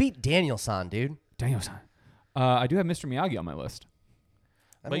couldn't beat Daniel-san, dude. Daniel-san. I do have Mr. Miyagi on my list.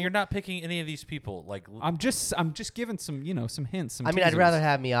 But you're not picking any of these people. Like, I'm just giving some some hints. Some I mean, I'd teasers. rather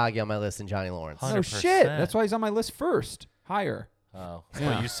have Miyagi on my list than Johnny Lawrence. 100%. No shit. That's why he's on my list first. Higher. oh, Yeah.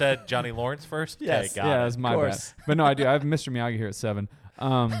 well, you said Johnny Lawrence first. Yes. Okay, got Yeah, it. that's my bad. course. But no, I do. I have Mr. Miyagi here at 7.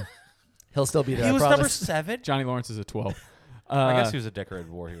 He'll still be there. He I was number promise. 7. Johnny Lawrence is at 12. I guess he was a decorated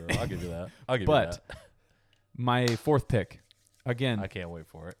war hero. I'll give you that. I'll give you But that. my 4th pick, again, I can't wait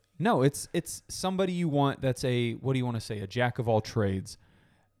for it. no, it's somebody you want that's a, what do you want to say, a jack of all trades.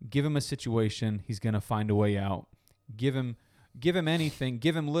 Give him a situation, he's going to find a way out. Give him anything,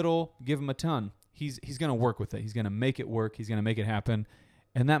 give him little, give him a ton. He's going to work with it. He's going to make it work. He's going to make it happen.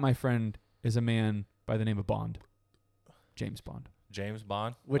 And that, my friend, is a man by the name of Bond. James Bond. James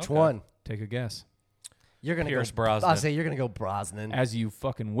Bond. Which Okay. one? Take a guess. You're gonna Pierce go. Brosnan. I'll say you're gonna go Brosnan. As you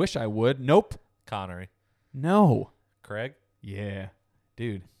fucking wish I would. Nope. Connery. No. Craig. Yeah.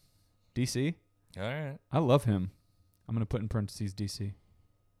 Dude. DC. All right. I love him. I'm going to put in parentheses DC.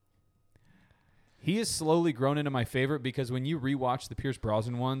 He has slowly grown into my favorite because when you rewatch the Pierce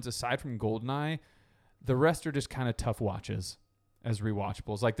Brosnan ones, aside from GoldenEye, the rest are just kind of tough watches as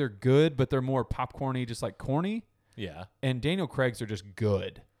rewatchables. Like, they're good, but they're more popcorny, just like corny. Yeah. And Daniel Craig's are just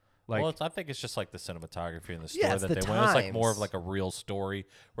good. Like, Well, I think it's just like the cinematography and the story Yeah, it's that the they went. It's like more of times. like a real story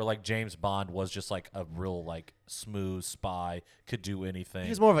where like James Bond was just like a real like smooth spy, could do anything.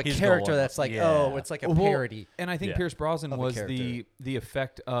 He's more of a He's character going- that's like, yeah. oh, it's like a Well, parody. and I think Yeah. Pierce Brosnan Of a was character. the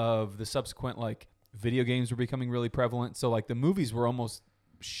effect of the subsequent, like, video games were becoming really prevalent. So, like, the movies were almost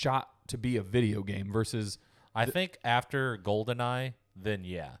shot to be a video game versus, I think after GoldenEye, then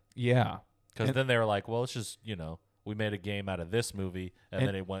yeah, yeah. because And- then they were like, well, it's just we made a game out of this movie, and And-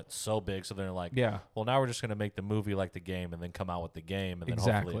 then it went so big, so they're like, Yeah. well, now we're just gonna make the movie like the game, and then come out with the game, and then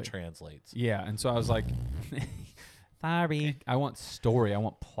Exactly. hopefully it translates. Yeah, and so I was like, sorry. I want story. I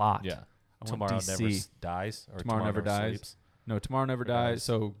want plot. Yeah. I want Tomorrow DC. never dies, or Tomorrow Never Dies. sleeps. No, Tomorrow Never Dies.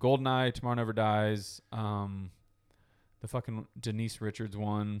 So GoldenEye, Tomorrow Never Dies. The fucking Denise Richards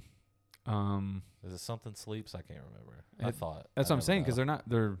one. Is it something sleeps? I can't remember. I It- thought That's I what I'm never saying know. because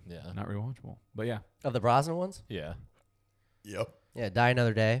they're Yeah. not rewatchable. But yeah, Of the Brosnan ones? Yeah. Yeah, Die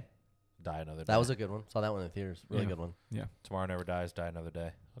Another Day. Die Another Day. That was a good one. Saw that one in the theaters. Really Yeah. good one. Tomorrow Never Dies, Die Another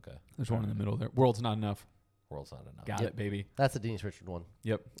Day. Okay. there's one in the middle there. World's Not Enough. World's not enough. Got Yep. it, baby. That's the Denise Richard one.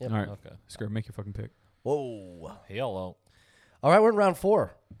 Yep. Yep. All right. Okay. Screw. Make your fucking pick. Whoa. Hello. All right, we're in round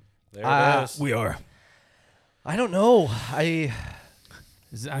 4. There it is. We are. I don't know.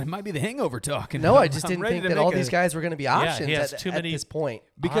 It might be the hangover talking. No, I just I'm didn't ready think to that make all a- these guys were going to be options he has at, too at many- this point.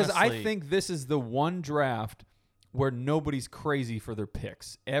 Because I Honestly- think this is the one draft where nobody's crazy for their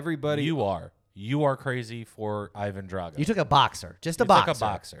picks. Everybody, You are crazy for Ivan Drago. You took a boxer, just a You boxer. took a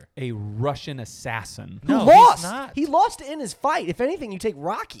boxer. a Russian assassin. Who No, lost? he's not. He lost in his fight. If anything, you take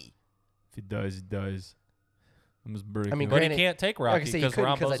Rocky. If he does, he does. I'm just breaking. I mean, But granted, he can't take like I Rocky say, you because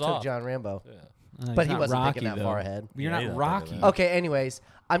couldn't because I Rambo's took off. John Rambo. Yeah. But he not wasn't Rocky, thinking that though. far ahead. You're Yeah, he not don't think of Rocky. that. Okay, anyways,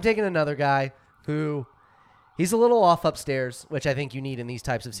 I'm taking another guy who he's a little off upstairs, which I think you need in these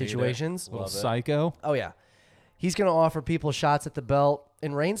types of Need it. situations. Little Love it. psycho. Oh yeah. He's going to offer people shots at the belt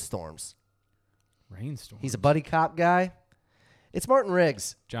in rainstorms. Rainstorm. He's a buddy cop guy. It's Martin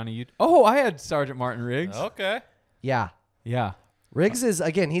Riggs. Johnny. Oh, I had Sergeant Martin Riggs. Okay. Yeah. Yeah. Riggs is,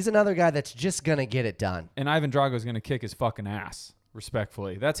 again, he's another guy that's just going to get it done. And Ivan Drago is going to kick his fucking ass,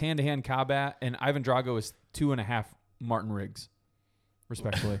 respectfully. That's hand-to-hand combat, and Ivan Drago is 2.5 Martin Riggs,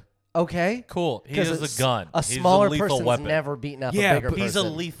 respectfully. Okay. Cool. He 'Cause has a gun. A He's smaller a lethal person's weapon. never beaten up Yeah, a bigger but He's person. a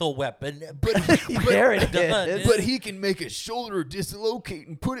lethal weapon. There it is. But he can make a shoulder dislocate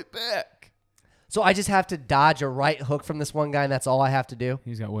and put it back. So I just have to dodge a right hook from this one guy, and that's all I have to do?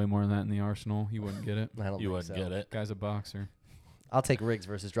 He's got way more than that in the arsenal. You wouldn't get it. I don't You think wouldn't so. get it. Guy's a boxer. I'll take Riggs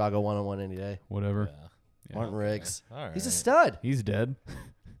versus Drago one-on-one any day. Whatever. Yeah. Yeah. Martin Riggs. All right. He's a stud. He's dead.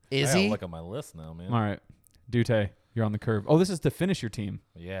 Is I gotta he? look at my list now, man. All right. Dute, you're on the curve. Oh, this is to finish your team.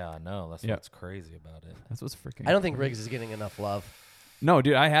 Yeah, I know. That's Yep. what's crazy about it. That's what's freaking. I don't think Riggs is getting enough love. No,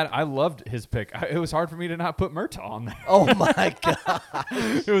 dude, I loved his pick. It was hard for me to not put Murtaugh on there. Oh my god.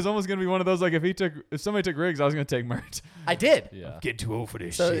 It was almost gonna be one of those like if somebody took Riggs, I was gonna take Mert. I did. Yeah. Get too old for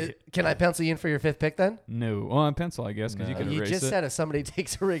this So shit. can I pencil you in for your 5th pick then? No, well, on pencil, I guess, because you No. can You erase just it. said if somebody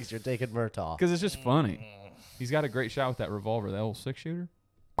takes Riggs, you're taking Murtaugh. Because it's just funny. He's got a great shot with that revolver, that old 6-shooter.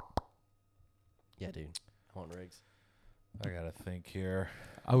 Yeah, dude. I want Riggs. I gotta think here.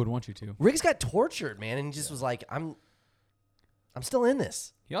 I would want you to. Riggs got tortured, man, and he just was like, I'm still in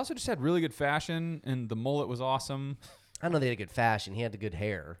this. He also just had really good fashion, and the mullet was awesome. I know they had good fashion. He had the good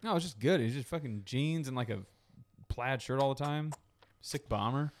hair. No, it was just good. He was just fucking jeans and like a plaid shirt all the time. Sick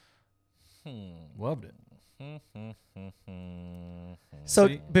bomber. Loved it. So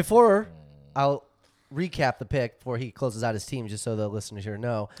See? before I'll recap the pick before he closes out his team, just so the listeners here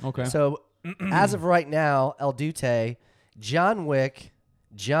know. Okay. So as of right now, El Dute, John Wick,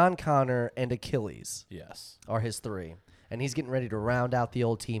 John Connor, and Achilles Yes. are his 3. And he's getting ready to round out the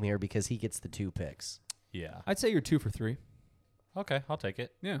old team here because he gets the 2 picks. Yeah. I'd say you're 2 for 3. Okay, I'll take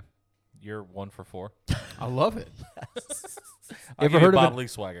it. Yeah. You're 1 for 4. I love it. I'll Ever give you heard of bodily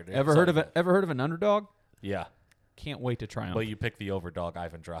swagger, dude. Ever heard of an underdog? Yeah. Can't wait to try him. But you pick the overdog,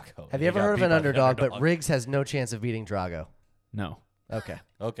 Ivan Drago. Have you ever heard of an underdog, but Riggs has no chance of beating Drago? No. Okay.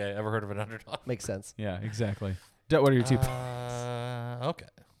 Okay, ever heard of an underdog? Makes sense. Yeah, exactly. What are your 2 Okay.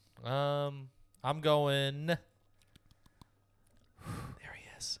 I'm going. There he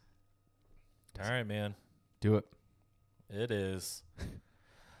is. All right, man. Do it. It is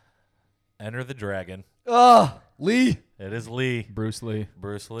Enter the Dragon. Oh, Lee. It is Lee. Bruce Lee.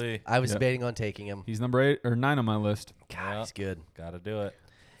 Bruce Lee. I was Yep. debating on taking him. He's number 8 or 9 on my list. God, he's good. Got to do it.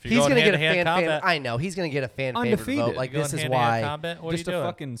 If you're He's going going to get a hand-to-hand fan favorite. combat, I know. He's going to get a fan favorite Undefeated. vote. Like, you this going is hand-to-hand why. Combat? What Just are you a doing?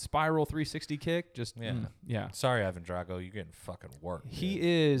 fucking spiral 360 kick. Just yeah. Sorry, Ivan Drago. You're getting fucking worked. He dude.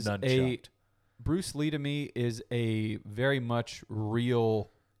 is Nunchucked. Bruce Lee to me is a very much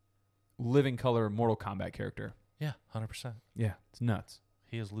real living color Mortal Kombat character. Yeah, 100%. Yeah, it's nuts.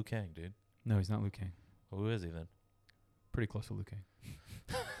 He is Liu Kang, dude. No, he's not Liu Kang. Who is he then? Pretty close to Liu Kang.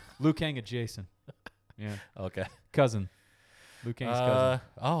 Liu Kang adjacent. Yeah. Okay. Cousin. Liu Kang's cousin.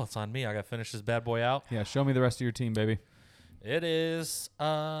 Oh, it's on me. I got to finish this bad boy out. Yeah, show me the rest of your team, baby. It is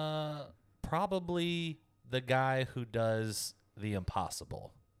probably the guy who does the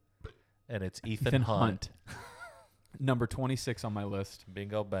impossible. And it's Ethan Hunt. Number 26 on my list.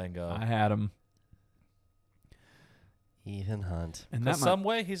 Bingo bango. I had him. Ethan Hunt. And But that some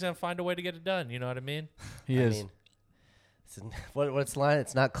way he's going to find a way to get it done. You know what I mean? he I is. mean, what's the line?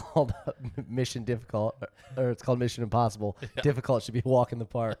 It's not called Mission Difficult, or it's called Mission Impossible. Difficult should be a walk in the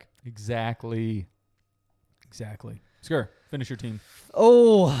park. Exactly. Skur, finish your team.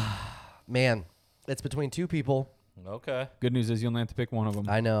 Oh, man. It's between 2 people. Okay. Good news is you only have to pick one of them.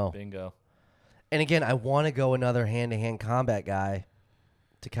 I know. Bingo. And again, I want to go another hand-to-hand combat guy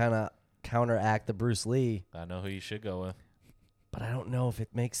to kind of counteract the Bruce Lee, I know who you should go with. but I don't know if it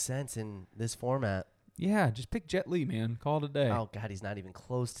makes sense in this format. Yeah, just pick Jet Li, man. Call it a day. Oh, God, he's not even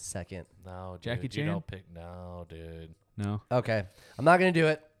close to second. No, dude. Jackie You Chan? don't pick. No, dude. No. Okay. I'm not going to do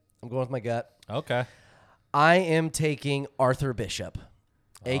it. I'm going with my gut. Okay. I am taking Arthur Bishop,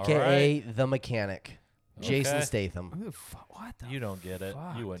 All a.k.a. The Mechanic, Jason Okay. Statham. Who the What the You don't get it.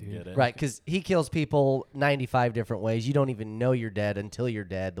 fuck, You wouldn't dude. get it. Right, because he kills people 95 different ways. You don't even know you're dead until you're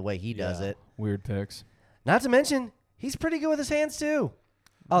dead the way he does Yeah. it. Weird picks. Not to mention, he's pretty good with his hands, too.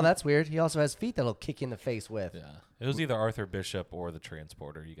 Oh, that's weird. He also has feet that'll kick you in the face with. Yeah. It was either Arthur Bishop or the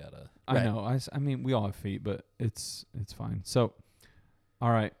Transporter. You got to. I Right. know. I mean, we all have feet, but it's fine. So,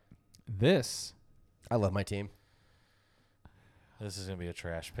 all right. This. I love my team. This is going to be a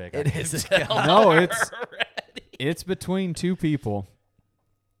trash pick. It I can is. tell No, it's already. it's between 2 people.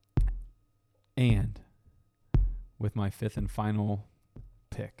 And with my 5th and final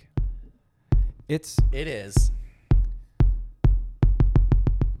pick. It is.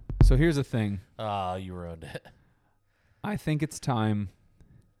 So here's the thing. Oh, you ruined it. I think it's time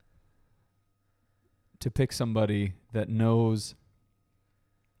to pick somebody that knows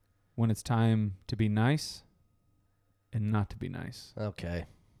when it's time to be nice and not to be nice. Okay.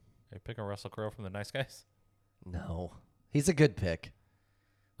 Are you picking Russell Crowe from The Nice Guys? No. He's a good pick,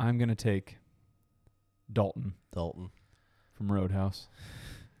 I'm going to take Dalton Dalton. from Roadhouse.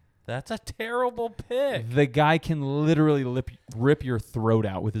 That's a terrible pick. The guy can literally rip your throat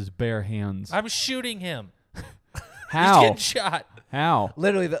out with his bare hands. I'm shooting him. How? He's getting shot. How?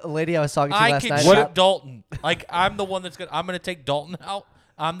 Literally, the lady I was talking to I last can night. shoot Dalton. Like, I'm the one I'm going to take Dalton out.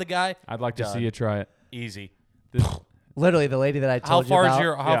 I'm the guy. I'd like to Done. see you try it. Easy. Literally, the lady that I How told you far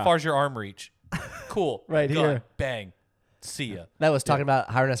about. how far's your arm reach? Cool. Right Gun. here. Bang. See ya. that was talking about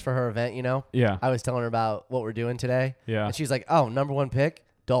hiring us for her event, you know? Yeah. I was telling her about what we're doing today. Yeah. And she's like, oh, number 1 pick,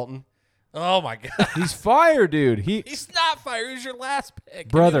 Dalton. Oh my god. He's fire, dude. He's not fired. He was your last pick.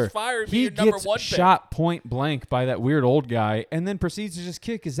 Brother, He was fired. he Your number gets 1 shot point blank by that weird old guy and then proceeds to just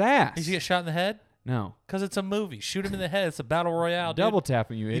kick his ass. pick. Did he get shot in the head? No. Because it's a movie. Shoot him in the head. It's a battle royale. Dude. Double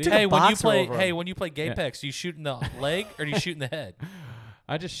tapping you, idiot. took a Hey, when you boxer play, over him. when you play Gapex, do you shoot in the leg or do you shoot in the head?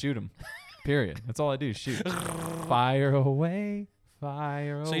 I just shoot him. Period. That's all I do. Shoot. Fire away.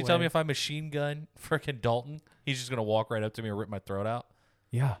 fire So you tell me if I machine gun frickin' Dalton, he's just gonna walk right up to me and rip my throat out?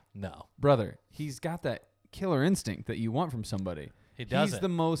 Yeah. No, Brother, he's got that killer instinct that you want from somebody. he doesn't. He's the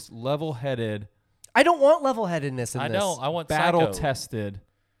most level-headed, I don't want level-headedness in I this. know. I want psycho. battle-tested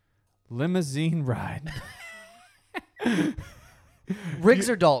limousine ride. Riggs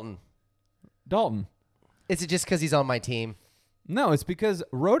or Dalton? Dalton. Is it just because he's on my team? No, it's because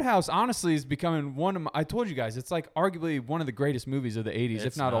Roadhouse honestly is becoming one of my, I told you guys, it's like arguably one of the greatest movies of the 80s, if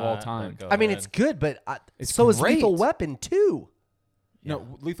It's not of all not, time. but go I mean, ahead. it's good, but It's so is Lethal great. Weapon 2.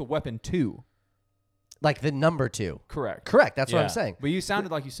 No, Lethal Weapon 2. Like the number 2. Correct. Correct. That's what Yeah. I'm saying. But you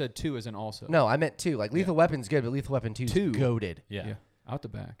sounded like you said 2 as an also. No, I meant 2. Like Lethal Weapon's good, but Lethal Weapon 2 is 2. goated. Yeah. Out the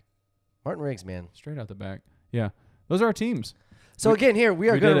back. Martin Riggs, man. Straight out the back. Yeah. Those are our teams. So again, here we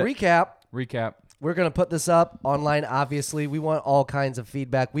are we going to did recap. Recap. We're going to put this up online, obviously. We want all kinds of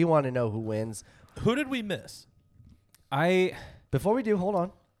feedback. We want to know who wins. Who did we miss? Before we do, hold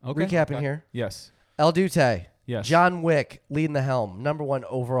on. Okay. Recapping Okay. here. Yes. El Dute. Yes. John Wick leading the helm. Number 1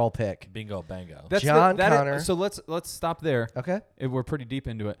 overall pick. Bingo, bango. That's John that Connor. so let's stop there. Okay. We're pretty deep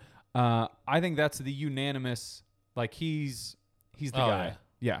into it. I think that's the unanimous. Like he's the Oh, guy.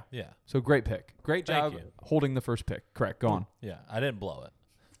 Yeah. yeah. So great pick. Great Thank job you. holding the first pick. Correct. Go on. Yeah. I didn't blow it.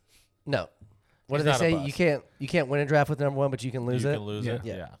 No. What He's do they not a say? bust. You can't win a draft with number 1, but you can lose you it. can lose Yeah. it.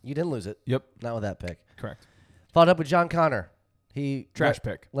 Yeah. Yeah. You didn't lose it. Yep. Not with that pick. Correct. Followed up with John Connor. He Trash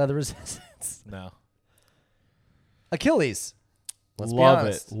pick. leather resistance. No. Achilles. Let's be Love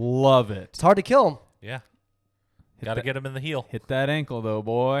honest. it. Love it. It's hard to kill him. Yeah. Hit Got to that- get him in the heel. Hit that ankle though,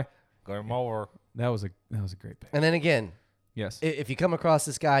 boy. Go him over. That was a great pick. And then again, Yes. if you come across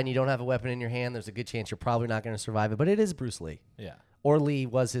this guy and you don't have a weapon in your hand, there's a good chance you're probably not going to survive it. But it is Bruce Lee. Yeah. Or Lee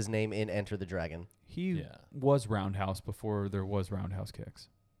was his name in Enter the Dragon. He Yeah. was Roundhouse before there was Roundhouse kicks.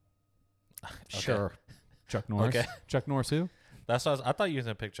 Sure. Chuck Norris. Okay. Chuck Norris who? That's what I thought you were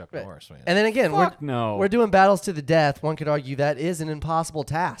going to pick Chuck Right. Norris, man. And then again, Fuck no. we're doing battles to the death. One could argue that is an impossible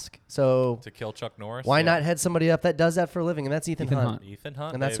task. So To kill Chuck Norris? why Yeah. not head somebody up that does that for a living? And that's Ethan, Ethan Hunt. Hunt. Ethan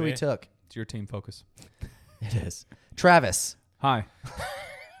Hunt, And that's who he baby. took. It's your team focus. It is. Travis. Hi.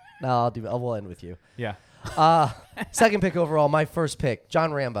 No, we'll end with you. Yeah. Second pick overall, my first pick,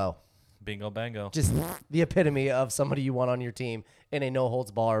 John Rambo. Bingo, bango. Just the epitome of somebody you want on your team in a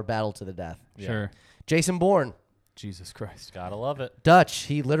no-holds-barred battle to the death. Yeah. Sure. Jason Bourne. Jesus Christ. Gotta love it. Dutch.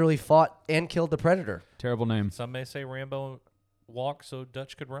 He literally fought and killed the Predator. Terrible name. Some may say Rambo walked so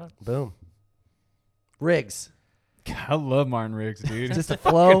Dutch could run. Boom. Riggs. I love Martin Riggs, dude. Just a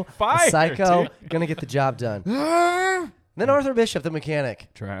flow, a fire, psycho, dude. gonna get the job done. Then Arthur Bishop, the mechanic.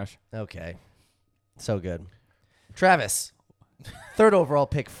 Trash. Okay. So good. Travis. Third overall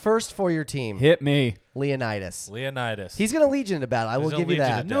pick, first for your team, Hit me. Leonidas. Leonidas. He's going to lead you into battle. I He's will gonna give you lead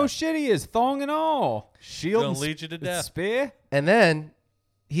you that. to No death. shit, he is. Thong and all. Shield Gonna and lead you to death. spear. And then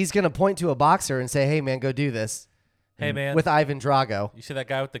he's going to point to a boxer and say, hey, man, go do this Hey, man. with Ivan Drago. You see that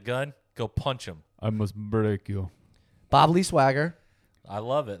guy with the gun? Go punch him. I must break you. Bob Lee Swagger, I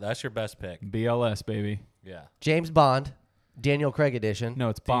love it. That's your best pick. BLS, baby. Yeah. James Bond, Daniel Craig edition, No,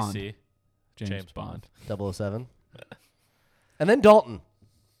 it's Bond. DC. James Bond. 007. And then Dalton.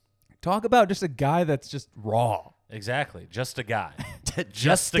 Talk about just a guy that's just raw. Exactly. Just a guy.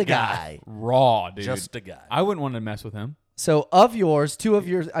 Just a a guy. Raw, dude. Just a guy. I wouldn't want to mess with him. So of yours, two of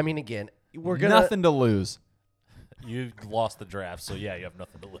yours, I mean, again, we're going to, Nothing to lose. You lost the draft, so yeah, you have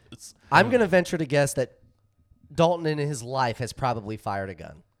nothing to lose. I'm going to venture to guess that Dalton in his life has probably fired a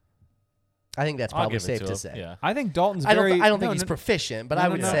gun. I think that's I'll probably give it safe to to him. say. Yeah. I think Dalton's I don't, very. I don't think no, he's no, proficient, but No, I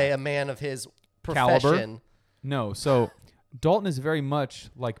no, would no. say a man of his Caliber? profession. No, so Dalton is very much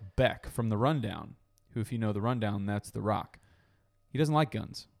like Beck from The Rundown, who, if you know The Rundown, that's The Rock. He doesn't like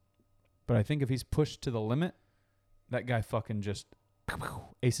guns. But I think if he's pushed to the limit, that guy fucking just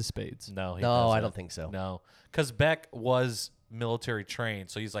ace of spades. No, he No, I doesn't. don't think so. No, because Beck was military trained,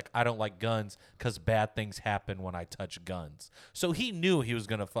 so he's like, I don't like guns because bad things happen when I touch guns. So he knew he was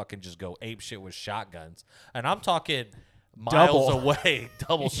gonna fucking just go ape shit with shotguns, and I'm talking miles Double. away,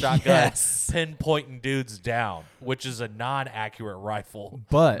 double shotgun, Yes. pinpointing dudes down, which is a non-accurate rifle,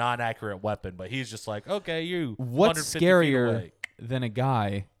 But- non-accurate weapon. But he's just like, okay, you. What's 150 feet scarier away. than a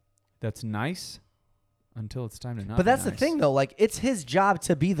guy that's nice until it's time to not But be that's the nice? thing, though. Like, it's his job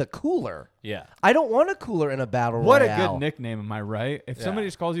to be the cooler. Yeah. I don't want a cooler in a battle What royale. a good nickname, am I right? If Yeah. somebody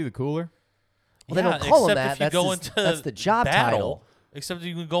just calls you the cooler, Well, they Yeah, don't call him except that. if you That's go his- into that's the job battle, title. Except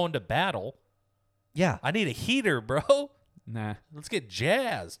you can go into battle. Yeah. I need a heater, bro. nah. Let's get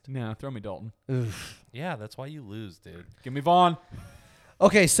jazzed. Nah, throw me Dalton. Oof. Yeah, that's why you lose, dude. Give me Vaughn.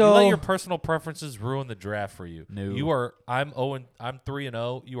 Okay, You so let your personal preferences ruin the draft for you. No. You are. I'm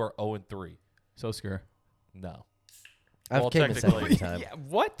 3-0. You are 0-3. So scary. No. I've Well, came in second technically- every time. Yeah,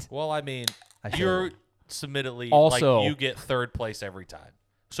 what? Well, I mean, I should've you're won. submittedly Also- like you get third place every time.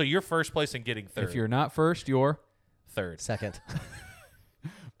 So you're first place and getting third. If you're not first, you're third. Second.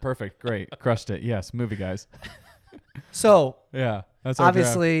 perfect. Great. Crushed it. Yes. Movie guys. So Yeah. That's our draft.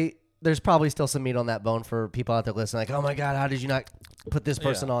 obviously, there's probably still some meat on that bone for people out there listening. Like, oh my God, how did you not put this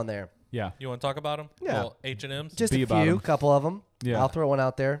person Yeah. on there? Yeah. You want to talk about them? Yeah. Well, H&M's? Just Be a about few, 'em. couple of them. Yeah. I'll throw one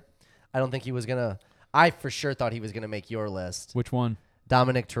out there. I don't think he was gonna. I for sure thought he was gonna make your list. Which one?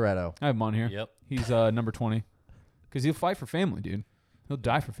 Dominic Toretto. I have him on here. Yep. He's number 20. Because he'll fight for family, dude. He'll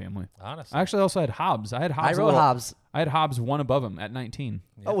die for family. Honestly. I actually also had Hobbs. I had Hobbs. I a wrote little- Hobbs. I had Hobbs one above him at 19.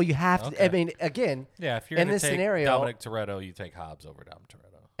 Oh well, you have to. Okay. I mean, again, yeah, if you're in going this to take scenario- Dominic Toretto, you take Hobbs over Dom Toretto.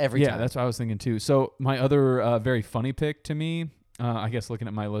 every Yeah, time. that's what I was thinking too. So my other very funny pick to me, I guess looking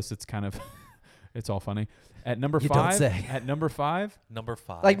at my list, it's kind of, it's all funny. At number You don't 5, say. at number 5, Number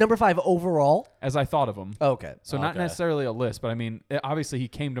 5. Like number 5 overall. as I thought of him. Okay. So not Okay. necessarily a list, but I mean, obviously he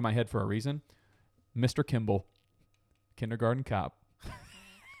came to my head for a reason. Mr. Kimball, Kindergarten Cop.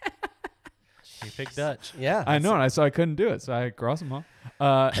 You picked Dutch. Yeah. I know, and so I couldn't do it, so I crossed him off.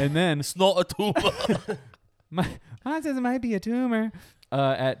 And then It's not a tumor. mine says it might be a tumor.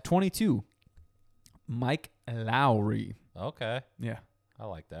 At 22, Mike Lowry. Okay. Yeah, I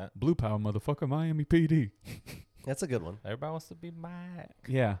like that. Blue Power motherfucker, Miami PD. That's a good one. Everybody wants to be Mike.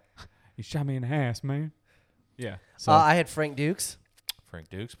 Yeah, he shot me in the ass, man. Yeah. So I had Frank Dukes Frank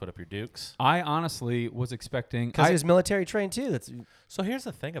Dukes, put up your Dukes. I honestly was expecting. because I- he was military trained too. That's So here's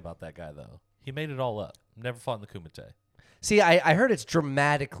the thing about that guy, though. He made it all up. Never fought in the Kumite. see. I heard it's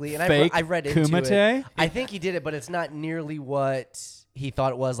dramatically, and Fake I read into Kumite? it. I think he did it, but it's not nearly what he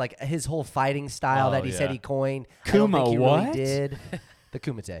thought it was. Like his whole fighting style Oh, that he said yeah. he coined. I don't think Kuma he what? really did. The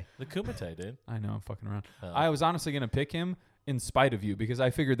Kumite. The Kumite, dude. I know I'm fucking around. Oh. I was honestly gonna pick him in spite of you because I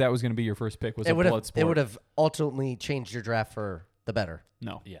figured that was gonna be your first pick. Was It a would blood have. sport. It would have ultimately changed your draft for the better.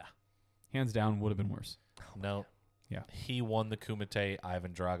 No, Yeah. hands down would have been worse. No. Yeah. He won the Kumite.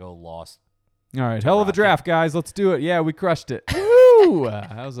 Ivan Drago lost. All right, hell of a Rocky. draft, guys. Let's do it. Yeah, we crushed it. Woo!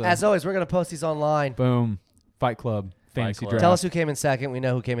 That was a As always, we're gonna post these online. boom. Fight Club fantasy Club. draft. Tell us who came in second. We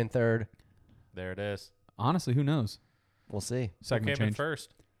know who came in third. There it is. Honestly, who knows? We'll see. Who Segment came in change.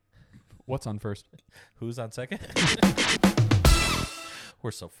 first? What's on first? Who's on second?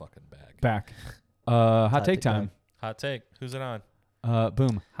 We're so fucking back. Back. Hot Hot take take time. Hot take. Who's it on?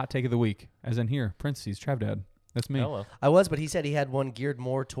 Boom. Hot take of the week. As in here, Parentheses, Travdad. That's me. Hello. I was, but he said he had one geared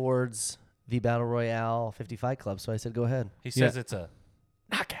more towards the Battle Royale 50 Fight Club. So I said, go ahead. He says it's a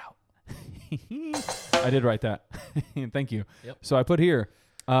Knockout. I did write that. Thank you. Yep. So I put here,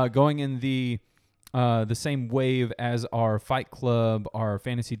 going in the same wave as our Fight Club, our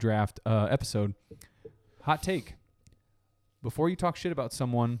fantasy draft episode. Hot take. Before you talk shit about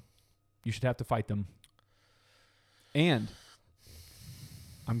someone, you should have to fight them. And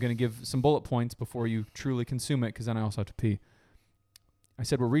I'm going to give some bullet points before you truly consume it, because then I also have to pee. I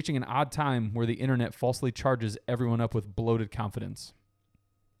said we're reaching an odd time where the internet falsely charges everyone up with bloated confidence.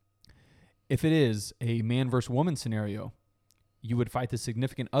 If it is a man versus woman scenario, you would fight the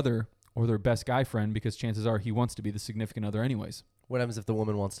significant other or their best guy friend because chances are he wants to be the significant other anyways. What happens if the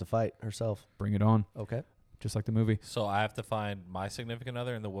woman wants to fight herself? Bring it on, Okay. just like the movie. So I have to find my significant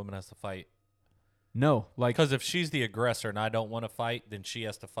other, and the woman has to fight. No, like Because if she's the aggressor and I don't want to fight, then she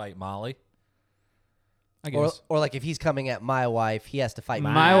has to fight Molly. I Or, guess or like if he's coming at my wife, he has to fight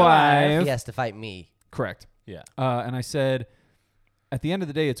My me. wife. He has to fight me. correct. Yeah. And I said, at the end of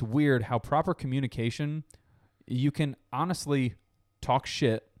the day, it's weird how proper communication, you can honestly talk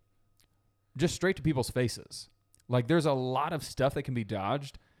shit just straight to people's faces. Like there's a lot of stuff that can be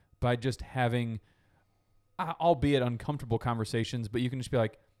dodged by just having, albeit uncomfortable conversations, but you can just be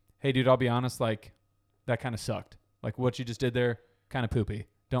like, hey, dude, I'll be honest, like that kind of sucked. Like what you just did there, kind of poopy.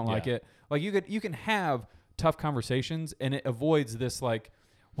 Don't like Yeah. it. Like you can have tough conversations and it avoids this like,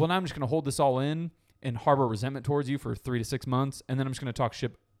 well, now I'm just going to hold this all in and harbor resentment towards you for 3 to 6 months, and then I'm just going to talk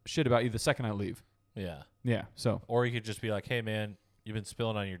shit about you the second I leave. Yeah. Yeah, so Or you could just be like, hey, man, you've been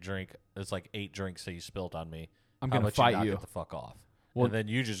spilling on your drink. It's like 8 drinks that you spilled on me. I'm How going to about fight knock you. it the fuck off. Well- and then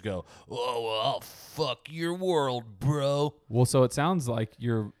you just go, oh, well, I'll fuck your world, bro. Well, so it sounds like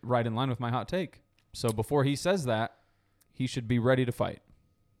you're right in line with my hot take. So before he says that, he should be ready to fight.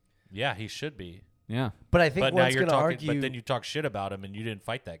 Yeah, he should be. Yeah. But I think But now one's you're going to talking. argue. But then you talk shit about him, and you didn't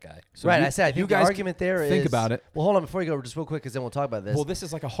fight that guy. So right. you- I said I you think the guys argument there is. think about it. Well, hold on before you go, just real quick, because then we'll talk about this. Well, this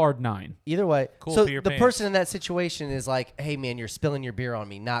is like a hard 9. Either way, Cool, so pee your the pants. person in that situation is like, "Hey, man, you're spilling your beer on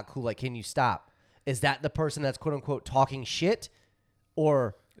me. Not cool. Like, can you stop?" Is that the person that's quote unquote talking shit,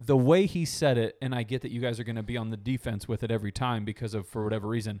 or The way he said it, and I get that you guys are going to be on the defense with it every time because of, for whatever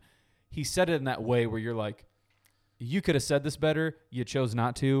reason, he said it in that way where you're like, you could have said this better. You chose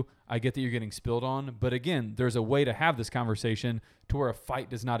not to. I get that you're getting spilled on. But again, there's a way to have this conversation to where a fight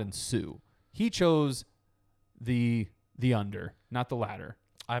does not ensue. He chose the under, not the latter.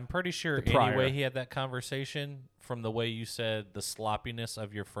 I'm pretty sure The prior. anyway he had that conversation, from the way you said the sloppiness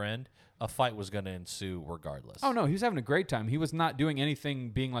of your friend, a fight was going to ensue regardless. Oh, no, he was having a great time. He was not doing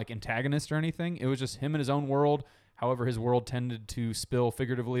anything being like antagonist or anything. It was just him in his own world. However, his world tended to spill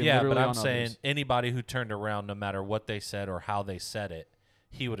figuratively and Yeah, literally but I'm on saying others. anybody who turned around, no matter what they said or how they said it,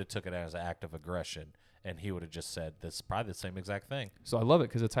 he would have took it as an act of aggression, and he would have just said, this is probably the same exact thing. So I love it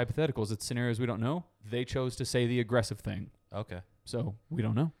because it's hypotheticals. It's scenarios we don't know. They chose to say the aggressive thing. Okay. So we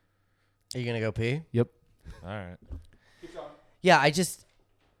don't know. Are you going to go pee? Yep. All right. Yeah, I just,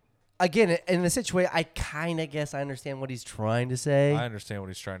 again, in the situation, I kind of guess I understand what he's trying to say. I understand what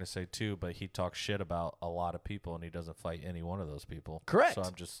he's trying to say, too, but he talks shit about a lot of people, and he doesn't fight any one of those people. Correct. So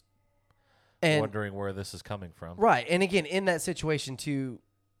I'm just And wondering where this is coming from. right, and again, in that situation, to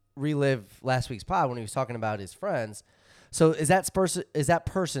relive last week's pod when he was talking about his friends. So is that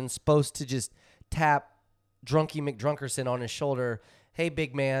person supposed to just tap Drunky McDrunkerson on his shoulder? Hey,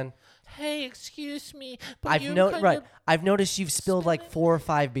 big man. Hey, excuse me, but I've noticed you've spilled like 4 or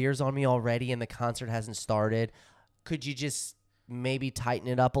 5 beers on me already, and the concert hasn't started. Could you just maybe tighten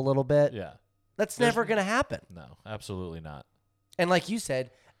it up a little bit? Yeah. That's never gonna happen. No, absolutely not. And like you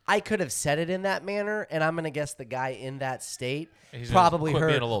said, I could have said it in that manner, and I'm gonna guess the guy in that state He's gonna probably quit heard,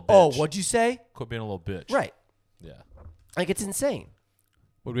 being a little "Oh, bitch." what'd you say?" Quit being a little bitch. Right. Yeah. Like it's insane.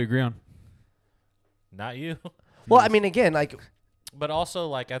 What do we agree on? Not you. Well, I mean, again, like But also,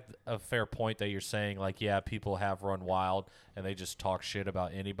 like, at a fair point that you're saying, like, yeah, people have run wild and they just talk shit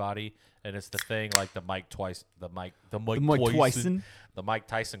about anybody, and it's the thing, like the Mike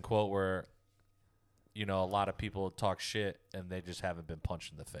Tyson quote where, you know, a lot of people talk shit and they just haven't been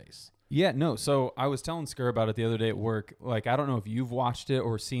punched in the face. Yeah, no. So I was telling Skur about it the other day at work. Like, I don't know if you've watched it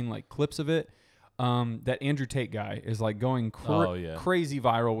or seen like clips of it. That Andrew Tate guy is like going crazy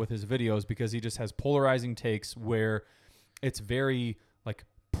viral with his videos because he just has polarizing takes where it's very like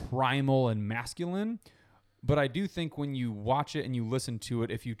primal and masculine. But I do think when you watch it and you listen to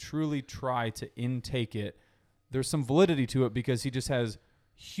it, if you truly try to intake it, there's some validity to it because he just has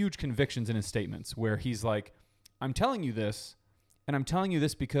huge convictions in his statements where he's like, I'm telling you this, and I'm telling you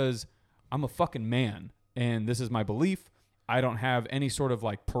this because I'm a fucking man, and this is my belief. I don't have any sort of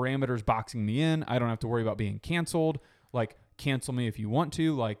like parameters boxing me in. I don't have to worry about being canceled. Like, cancel me if you want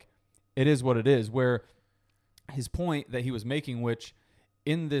to. Like, it is what it is. Where his point that he was making, which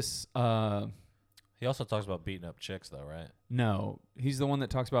in this, He also talks about beating up chicks, though, right? no, he's the one that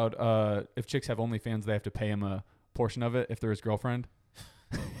talks about if chicks have OnlyFans, they have to pay him a portion of it if they're his girlfriend.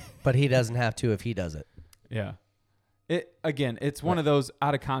 but he doesn't have to if he does it. Yeah. It's one of those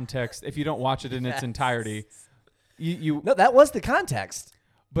out of context. If you don't watch it in its entirety, you. No, that was the context.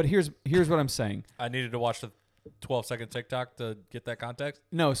 But here's what I'm saying. I needed to watch the 12-second TikTok to get that context.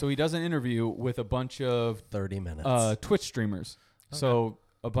 No, so he does an interview with a bunch of 30 minutes. Twitch streamers. Okay. So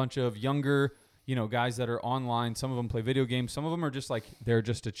a bunch of younger, guys that are online. Some of them play video games. Some of them are just like they're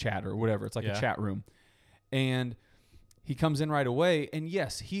just a chat or whatever. It's like a chat room. And he comes in right away. And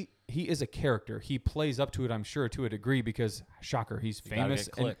yes, he is a character. He plays up to it, I'm sure, to a degree because, shocker, he's famous.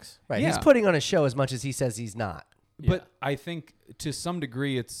 Get clicks. Right. Yeah. He's putting on a show as much as he says he's not. But I think to some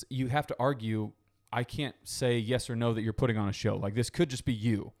degree, you have to argue. I can't say yes or no that you're putting on a show. Like, this could just be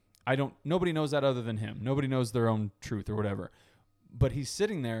you. Nobody knows that other than him. Nobody knows their own truth or whatever. But he's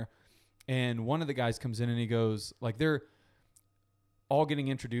sitting there, and one of the guys comes in and he goes, like, they're all getting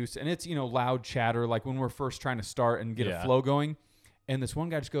introduced, and it's, loud chatter, like when we're first trying to start and get a flow going. And this one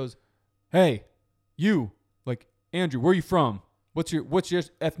guy just goes, "Hey, you, like, Andrew, where are you from? What's your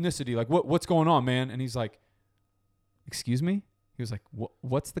ethnicity? Like, what's going on, man?" And he's like, "Excuse me?" He was like,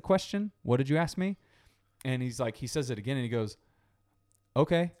 "What's the question? What did you ask me?" And he's like, he says it again, and he goes,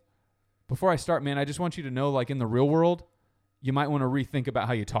 "Okay, before I start, man, I just want you to know, like, in the real world, you might want to rethink about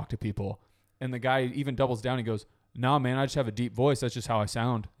how you talk to people." And the guy even doubles down. He goes, "Nah, man, I just have a deep voice. That's just how I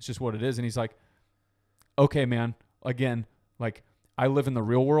sound. It's just what it is." And he's like, "Okay, man, again, like, I live in the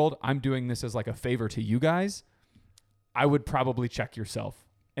real world. I'm doing this as like a favor to you guys. I would probably check yourself."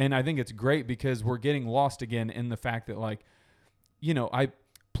 And I think it's great because we're getting lost again in the fact that, like, I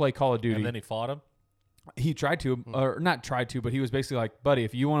play Call of Duty. And then he fought him? He tried to, or not tried to, but he was basically like, "Buddy,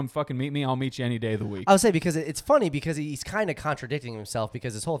 if you want to fucking meet me, I'll meet you any day of the week." I would say because it's funny because he's kind of contradicting himself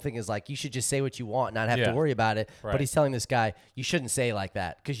because his whole thing is like, you should just say what you want, not have to worry about it. Right. But he's telling this guy, you shouldn't say like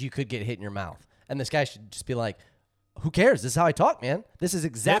that because you could get hit in your mouth. And this guy should just be like, who cares? This is how I talk, man. This is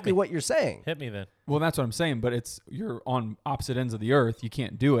exactly what you're saying. Hit me then. Well, that's what I'm saying, but you're on opposite ends of the earth. You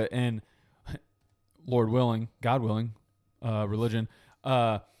can't do it. And Lord willing, God willing, religion,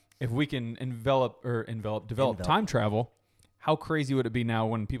 if we can develop time travel, how crazy would it be now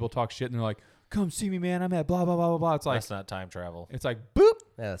when people talk shit and they're like, come see me, man, I'm at blah, blah, blah, blah, blah. It's like, That's not time travel. it's like, boop,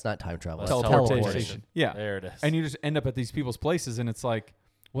 Yeah, that's not time travel. That's That's teleportation. teleportation. Yeah. There it is. And you just end up at these people's places and it's like,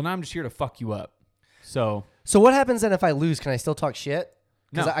 well, now I'm just here to fuck you up. So So what happens then if I lose? Can I still talk shit?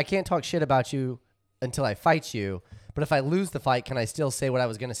 Because No. I can't talk shit about you until I fight you. But if I lose the fight, can I still say what I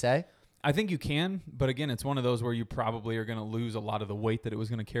was going to say? I think you can, but again, it's one of those where you probably are going to lose a lot of the weight that it was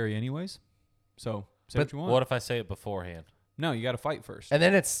going to carry anyways. So say But what you want. What if I say it beforehand? No, you got to fight first. And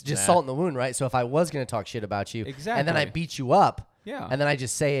then it's just Nah. salt in the wound, right? So if I was going to talk shit about you, and then I Exactly. beat you up, Yeah. and then I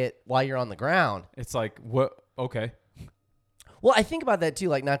just say it while you're on the ground. It's like, what? Okay. Well, I think about that too,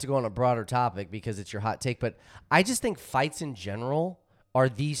 like not to go on a broader topic because it's your hot take, but I just think fights in general are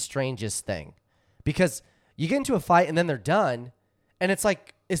the strangest thing. Because you get into a fight and then they're done, and it's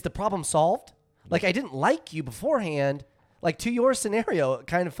like, is the problem solved? Like, I didn't like you beforehand. Like, to your scenario,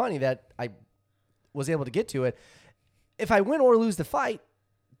 kind of funny that I was able to get to it. If I win or lose the fight,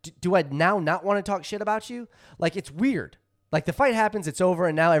 do I now not want to talk shit about you? Like, it's weird. Like, the fight happens, it's over,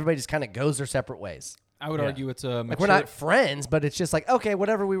 and now everybody just kind of goes their separate ways. I would Yeah. argue it's a Like, we're not friends, but it's just like, okay,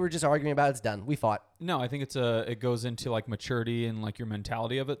 whatever we were just arguing about, it's done. We fought. No, I think it goes into like maturity and like your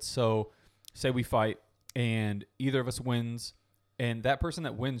mentality of it. So say we fight and either of us wins, and that person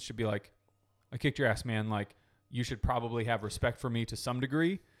that wins should be like, I kicked your ass, man. Like, you should probably have respect for me to some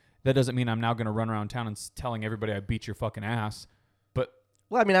degree. That doesn't mean I'm now going to run around town and telling everybody I beat your fucking ass. But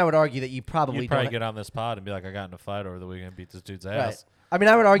Well, I mean, I would argue that you probably You'd probably don't. get on this pod and be like, I got in a fight over the weekend, beat this dude's Right. ass. I mean,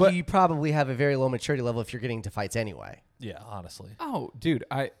 I would argue But- you probably have a very low maturity level if you're getting into fights anyway. Yeah, honestly. oh, dude,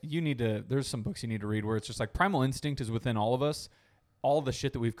 there's some books you need to read where it's just like primal instinct is within all of us. All the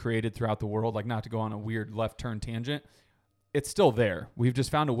shit that we've created throughout the world, like not to go on a weird left turn tangent, it's still there. We've just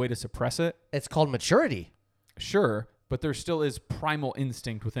found a way to suppress it. It's called maturity. Sure, but there still is primal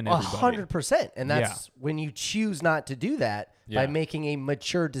instinct within everybody. 100%. And that's when you choose not to do that by Yeah. making a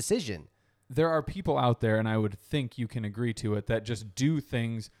mature decision. There are people out there, and I would think you can agree to it, that just do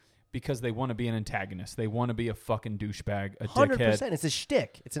things because they want to be an antagonist. They want to be a fucking douchebag, a 100%. dickhead. It's a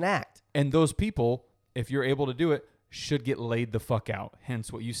shtick. It's an act. And those people, if you're able to do it, should get laid the fuck out.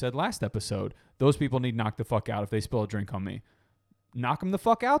 Hence what you said last episode. Those people need knocked the fuck out if they spill a drink on me. Knock them the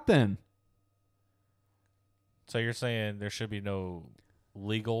fuck out then. So you're saying there should be no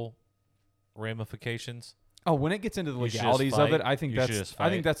legal ramifications? Oh, when it gets into the You should just legalities of it, fight. I think You should that's just I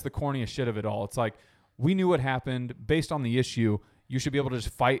think fight. that's the corniest shit of it all. It's like we knew what happened based on the issue. You should be able to just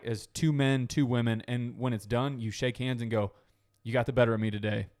fight as two men, two women, and when it's done, you shake hands and go, "You got the better of me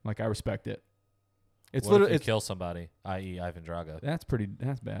today." Like I respect it. It's What literally if you kill somebody, i.e. Ivan Drago? that's bad.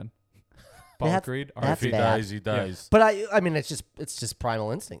 That's- Apollo Creed. that's if he bad. dies, he dies. But I mean, it's just primal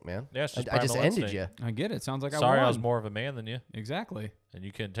instinct, man. Yeah, it's just I just primal ended instinct. you. I get it. Sounds like Sorry, I I won. was more of a man than you, Exactly. and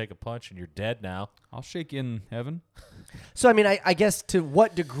you couldn't take a punch, and you're dead now. I'll shake you in heaven. So I mean, I guess to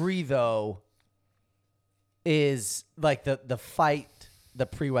what degree though is like the fight the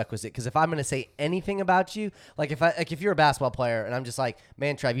prerequisite? Because if I'm going to say anything about you, like if you're a basketball player and I'm just like,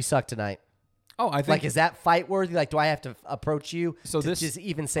 man, Trav, you suck tonight. Oh, I think Like, is that fight worthy? Like, do I have to approach you So to this- just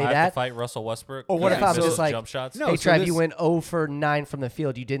even say I have that? to fight Russell Westbrook. Or what if I'm because he just misses like, jump shots? No, hey, so Trav, this- you went 0 for 9 from the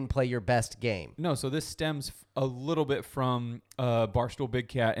field. You didn't play your best game. No, so this stems a little bit from Barstool Big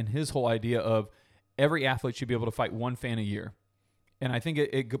Cat and his whole idea of every athlete should be able to fight one fan a year. And I think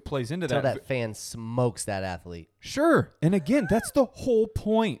it plays into So that. that fan smokes that athlete. Sure. And again, that's the whole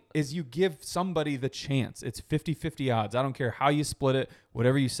point is you give somebody the chance. It's 50-50 odds. I don't care how you split it,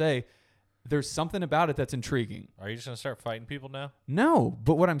 whatever you say. There's something about it that's intriguing. Are you just gonna start fighting people now? No,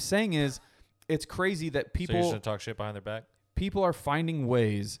 but what I'm saying is it's crazy that So you're just people gonna talk shit behind their back? people are finding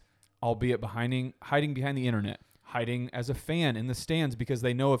ways, albeit hiding behind the internet, hiding as a fan in the stands because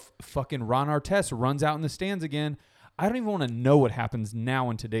they know if fucking Ron Artest runs out in the stands again, I don't even want to know what happens now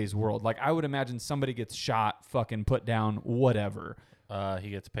in today's world. Like I would imagine somebody gets shot, fucking put down, whatever.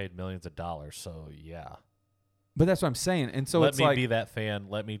 He gets paid millions of dollars, so yeah. But that's what I'm saying. And so Let it's me like be that fan.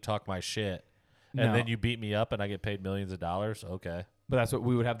 Let me talk my shit. No. And then you beat me up and I get paid millions of dollars? Okay. but that's what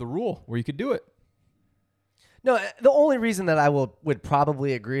we would have the rule where you could do it. No, the only reason that I would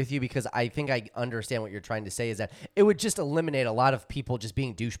probably agree with you, because I think I understand what you're trying to say, is that it would just eliminate a lot of people just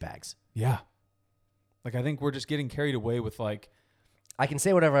being douchebags. Yeah. Like I think we're just getting carried away with like I can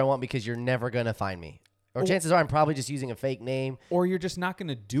say whatever I want because you're never going to find me. Or chances are I'm probably just using a fake name. or you're just not going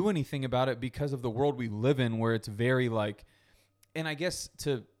to do anything about it because of the world we live in where it's very like, and I guess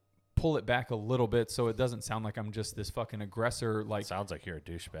to pull it back a little bit so it doesn't sound like I'm just this fucking aggressor. Like, Sounds like you're a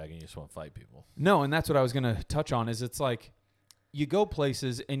douchebag and you just want to fight people. no, and that's what I was going to touch on is it's like you go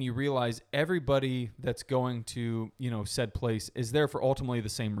places and you realize everybody that's going to, said place is there for ultimately the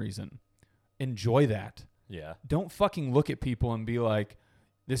same reason. Enjoy that. Yeah. Don't fucking look at people and be like,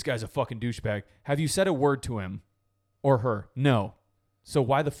 this guy's a fucking douchebag. Have you said a word to him or her? No. So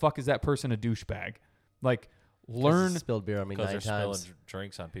why the fuck is that person a douchebag? Like, learn. Spilled beer on me Because 9 they're times. spilling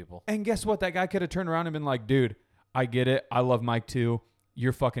drinks on people. And guess what? That guy could have turned around and been like, dude, I get it. I love Mike too.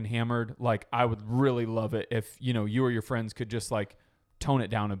 You're fucking hammered. Like, I would really love it if, you or your friends could just like tone it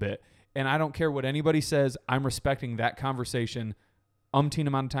down a bit. And I don't care what anybody says. I'm respecting that conversation umpteen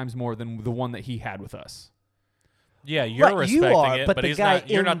amount of times more than the one that he had with us. Yeah, you're Right, respecting you are, it, but but the he's guy not.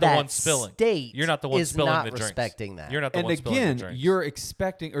 You're in not the that one spilling. state You're not the one is spilling not the drinks. respecting that. You're not the And one spilling the again, drinks. you're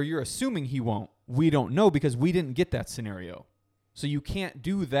expecting or you're assuming he won't. We don't know because we didn't get that scenario. So you can't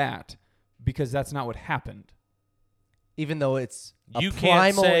do that because that's not what happened. Even though it's a you can't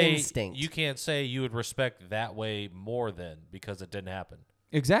primal say instinct. you can't say you would respect that way more than because it didn't happen.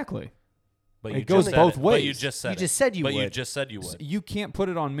 Exactly. But It you goes just both said it. But you ways. just said You it. just said you but you would. just said you would. You can't put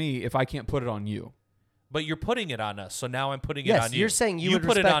it on me if I can't put it on you. But you're putting it on us, so now I'm putting it yes, on you. you're saying you would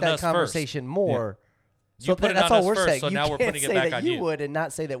put it respect on that us conversation more. You So put it that's on all us we're first, saying. so you now we're can't putting it say back that on you you. would and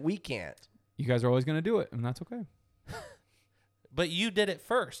not say that we can't. You guys are always going to do it, and that's okay. But you did it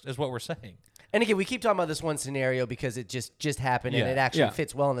first, is what we're saying. And again, we keep talking about this one scenario because it just happened and Yeah. it actually Yeah.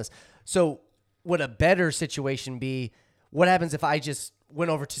 fits well in this. So would a better situation be, what happens if I just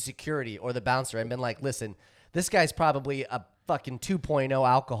went over to security or the bouncer and been like, listen, this guy's probably a fucking 2.0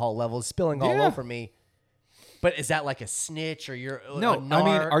 alcohol level spilling all Yeah. over me. But is that like a snitch or you're No, a I mean,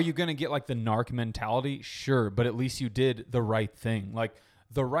 narc? are you going to get like the narc mentality? Sure, but at least you did the right thing. Like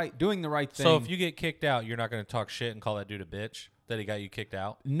doing the right thing. So if you get kicked out, you're not going to talk shit and call that dude a bitch that he got you kicked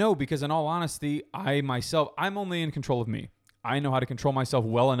out? No, because in all honesty, I'm only in control of me. I know how to control myself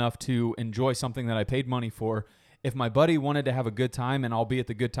well enough to enjoy something that I paid money for. If my buddy wanted to have a good time and albeit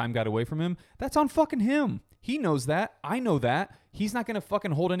the good time got away from him, that's on fucking him. He knows that. I know that. He's not going to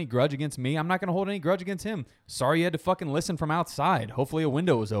fucking hold any grudge against me. I'm not going to hold any grudge against him. Sorry you had to fucking listen from outside. Hopefully a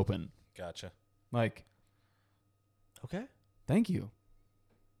window was open. Gotcha. Like, Okay. thank you.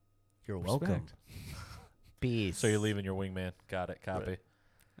 You're welcome. Respect. Peace. So you're leaving your wingman. Got it. Copy.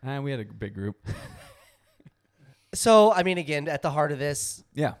 And we had a big group. So, I mean, again, at the heart of this,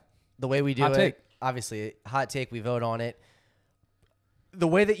 Yeah. the way we do Hot it, take. obviously, hot take, we vote on it. The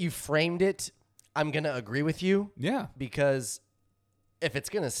way that you framed it, I'm going to agree with you Yeah. because if it's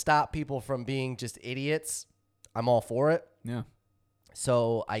going to stop people from being just idiots, I'm all for it. Yeah.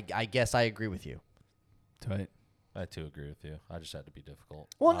 So I guess I agree with you. Tight. I too agree with you. I just had to be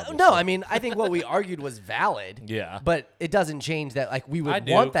difficult. Well, obviously. no, I mean, I think what we argued was valid. Yeah. But it doesn't change that, like, we would I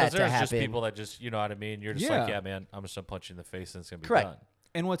do, want that 'cause to there's happen. just people that just, you know what I mean? You're just Yeah. like, yeah, man, I'm just going to punch you in the face and it's going to be Correct. done.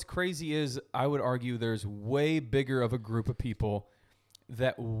 And what's crazy is I would argue there's way bigger of a group of people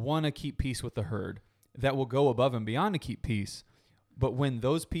that want to keep peace with the herd, that will go above and beyond to keep peace. But when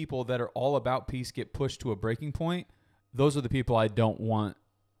those people that are all about peace get pushed to a breaking point, those are the people I don't want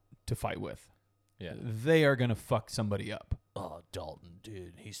to fight with. Yeah. They are going to fuck somebody up. Oh, Dalton,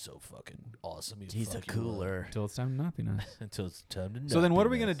 dude, he's so fucking awesome. He's a cooler. Until it's time to not be nice. Until it's time to So then what are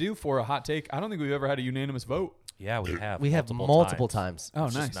we going to do for a hot take? I don't think we've ever had a unanimous vote. Yeah, we have. We have multiple times. Oh,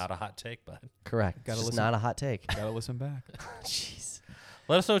 It's nice. just not a hot take, but Correct. Gotta It's just listen. not a hot take. Got to listen back. Jeez.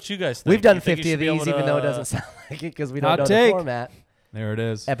 let us know what you guys think. We've done You think you 50 should of be able these, even though it to- doesn't sound like it because we don't Hot know take. the format. There it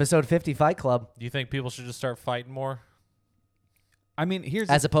is. Episode 50, Fight Club, Do you think people should just start fighting more? I mean, here's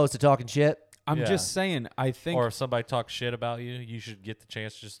as opposed to talking shit. I'm Yeah. just saying, I think Or if somebody talks shit about you, you should get the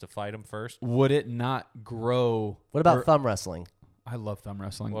chance just to fight them first? would it not grow? What about or- thumb wrestling? I love thumb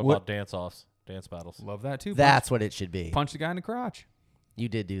wrestling. What Would- about dance-offs, dance battles? love that too. That's what it should be. punch the guy in the crotch. You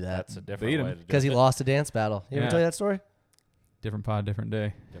did do that That's a Beat different him. way to do because he it. lost a dance battle. You ever Yeah. tell you that story? Different pod, different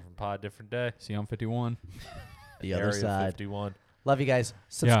day. Different pod, different day. See, I'm 51. The other Area side. 51. Love you guys.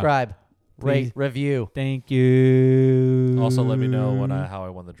 Subscribe, rate, Please. review. Thank you. Also, let me know how I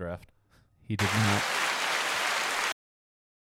won the draft. He did not.